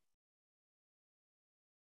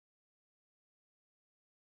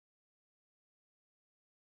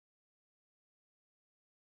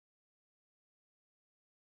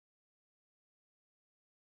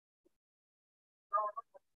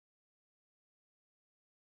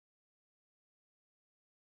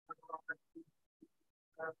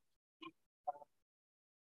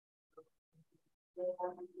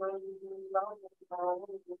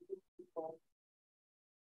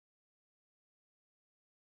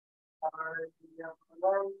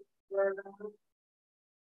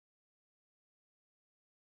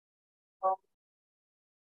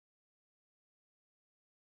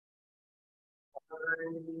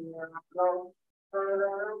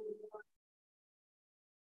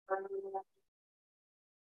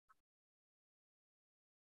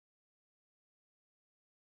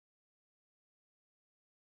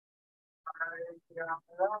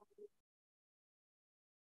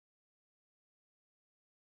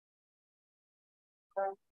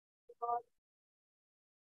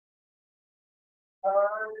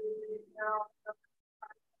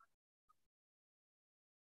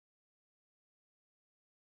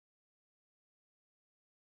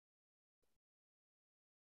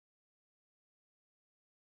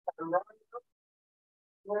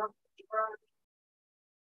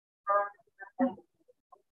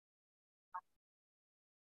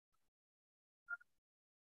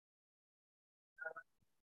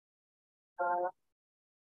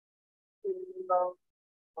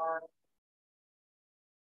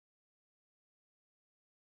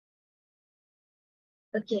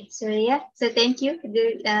 Okay, so yeah, so thank you.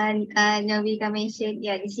 Novita mentioned,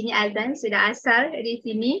 ya, di sini azan sudah asar di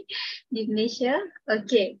sini di Malaysia.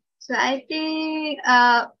 Okay, so I think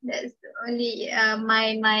that's only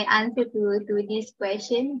my answer to this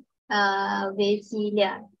question.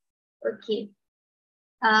 Vasilia. Okay.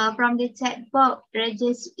 From the chat box,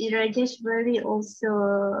 Rajeshwari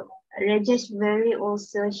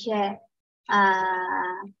also share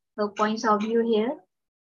her points of view here.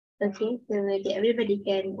 Okay, so everybody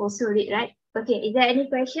can also read, right? Okay, is there any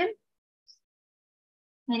question?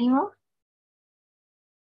 Any more?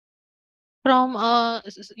 From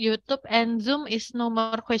YouTube and Zoom is no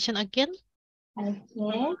more question again.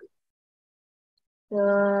 Okay. So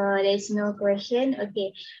there's no question.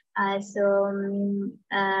 Okay.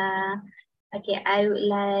 Okay, I would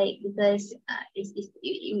like, because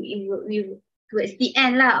we towards the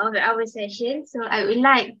end lah of our session, so I would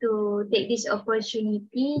like to take this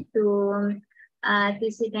opportunity to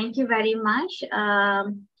say thank you very much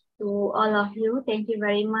to all of you. Thank you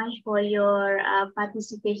very much for your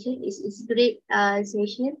participation. It's great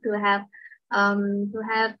session to have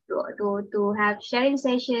sharing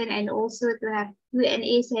session, and also to have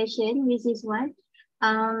Q&A session. This is one.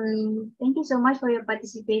 Thank you so much for your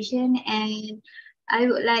participation, and I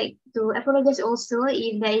would like to apologize also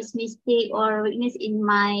if there is mistake or weakness in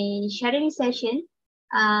my sharing session.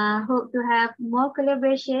 Hope to have more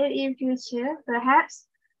collaboration in future, perhaps.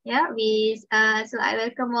 Yeah, so I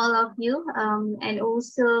welcome all of you, and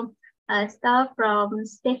also staff from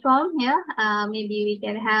STEKOM. Yeah, maybe we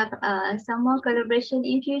can have some more collaboration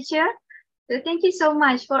in future. So thank you so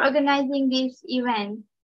much for organizing this event.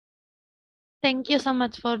 Thank you so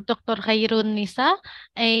much for Dr. Khairun, Nisa.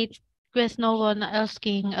 I request no one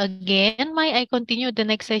asking again. May I continue the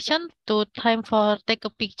next session to time for take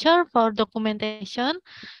a picture for documentation?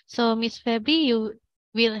 So Miss Feby, you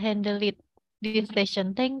will handle it this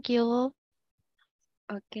session. Thank you.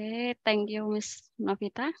 Okay, thank you, Miss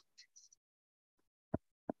Novita.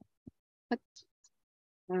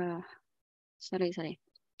 Sorry.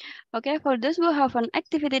 Okay, for those who haven't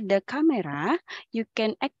activated the camera, you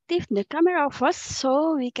can active the camera first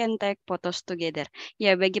so we can take photos together.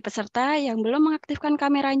 Ya, bagi peserta yang belum mengaktifkan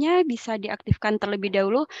kameranya, bisa diaktifkan terlebih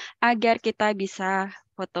dahulu agar kita bisa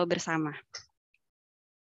foto bersama.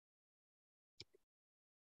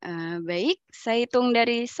 Baik, saya hitung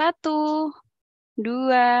dari 1, 2,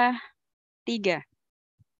 3.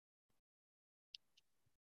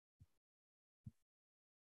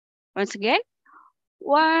 Once again,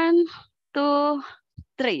 1, 2,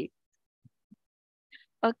 3.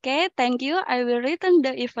 Okay, thank you. I will return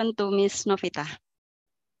the event to Miss Novita.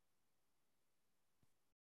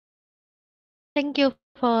 Thank you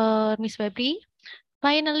for Miss Febri.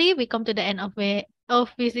 Finally, we come to the end of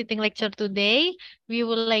visiting lecture today. We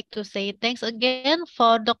would like to say thanks again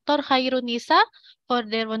for Dr. Khairun Nisa for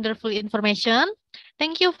their wonderful information.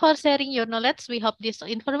 Thank you for sharing your knowledge. We hope this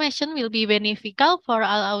information will be beneficial for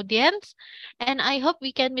our audience. And I hope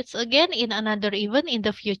we can meet again in another event in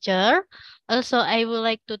the future. Also, I would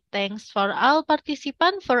like to thanks for all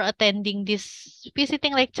participants for attending this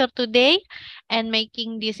visiting lecture today and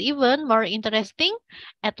making this event more interesting.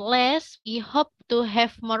 At last, we hope to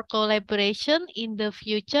have more collaboration in the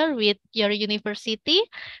future with your university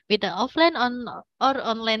with the offline or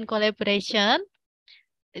online collaboration.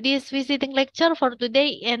 This visiting lecture for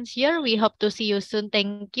today ends here. We hope to see you soon.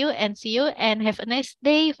 Thank you and see you and have a nice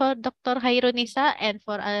day for Dr. Khairun Nisa and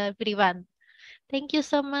for everyone. Thank you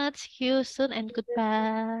so much. See you soon and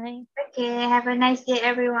goodbye. Okay, have a nice day,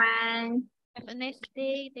 everyone. Have a nice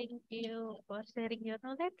day. Thank you for sharing your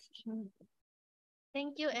knowledge.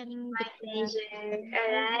 Thank you and My goodbye. pleasure.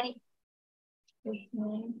 All right.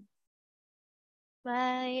 Okay.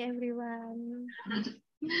 Bye, everyone.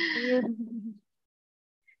 See you.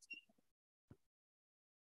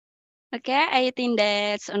 Okay, I think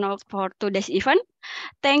that's enough for today's event.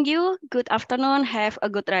 Thank you. Good afternoon. Have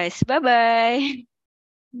a good rest. Bye-bye.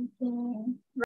 Okay.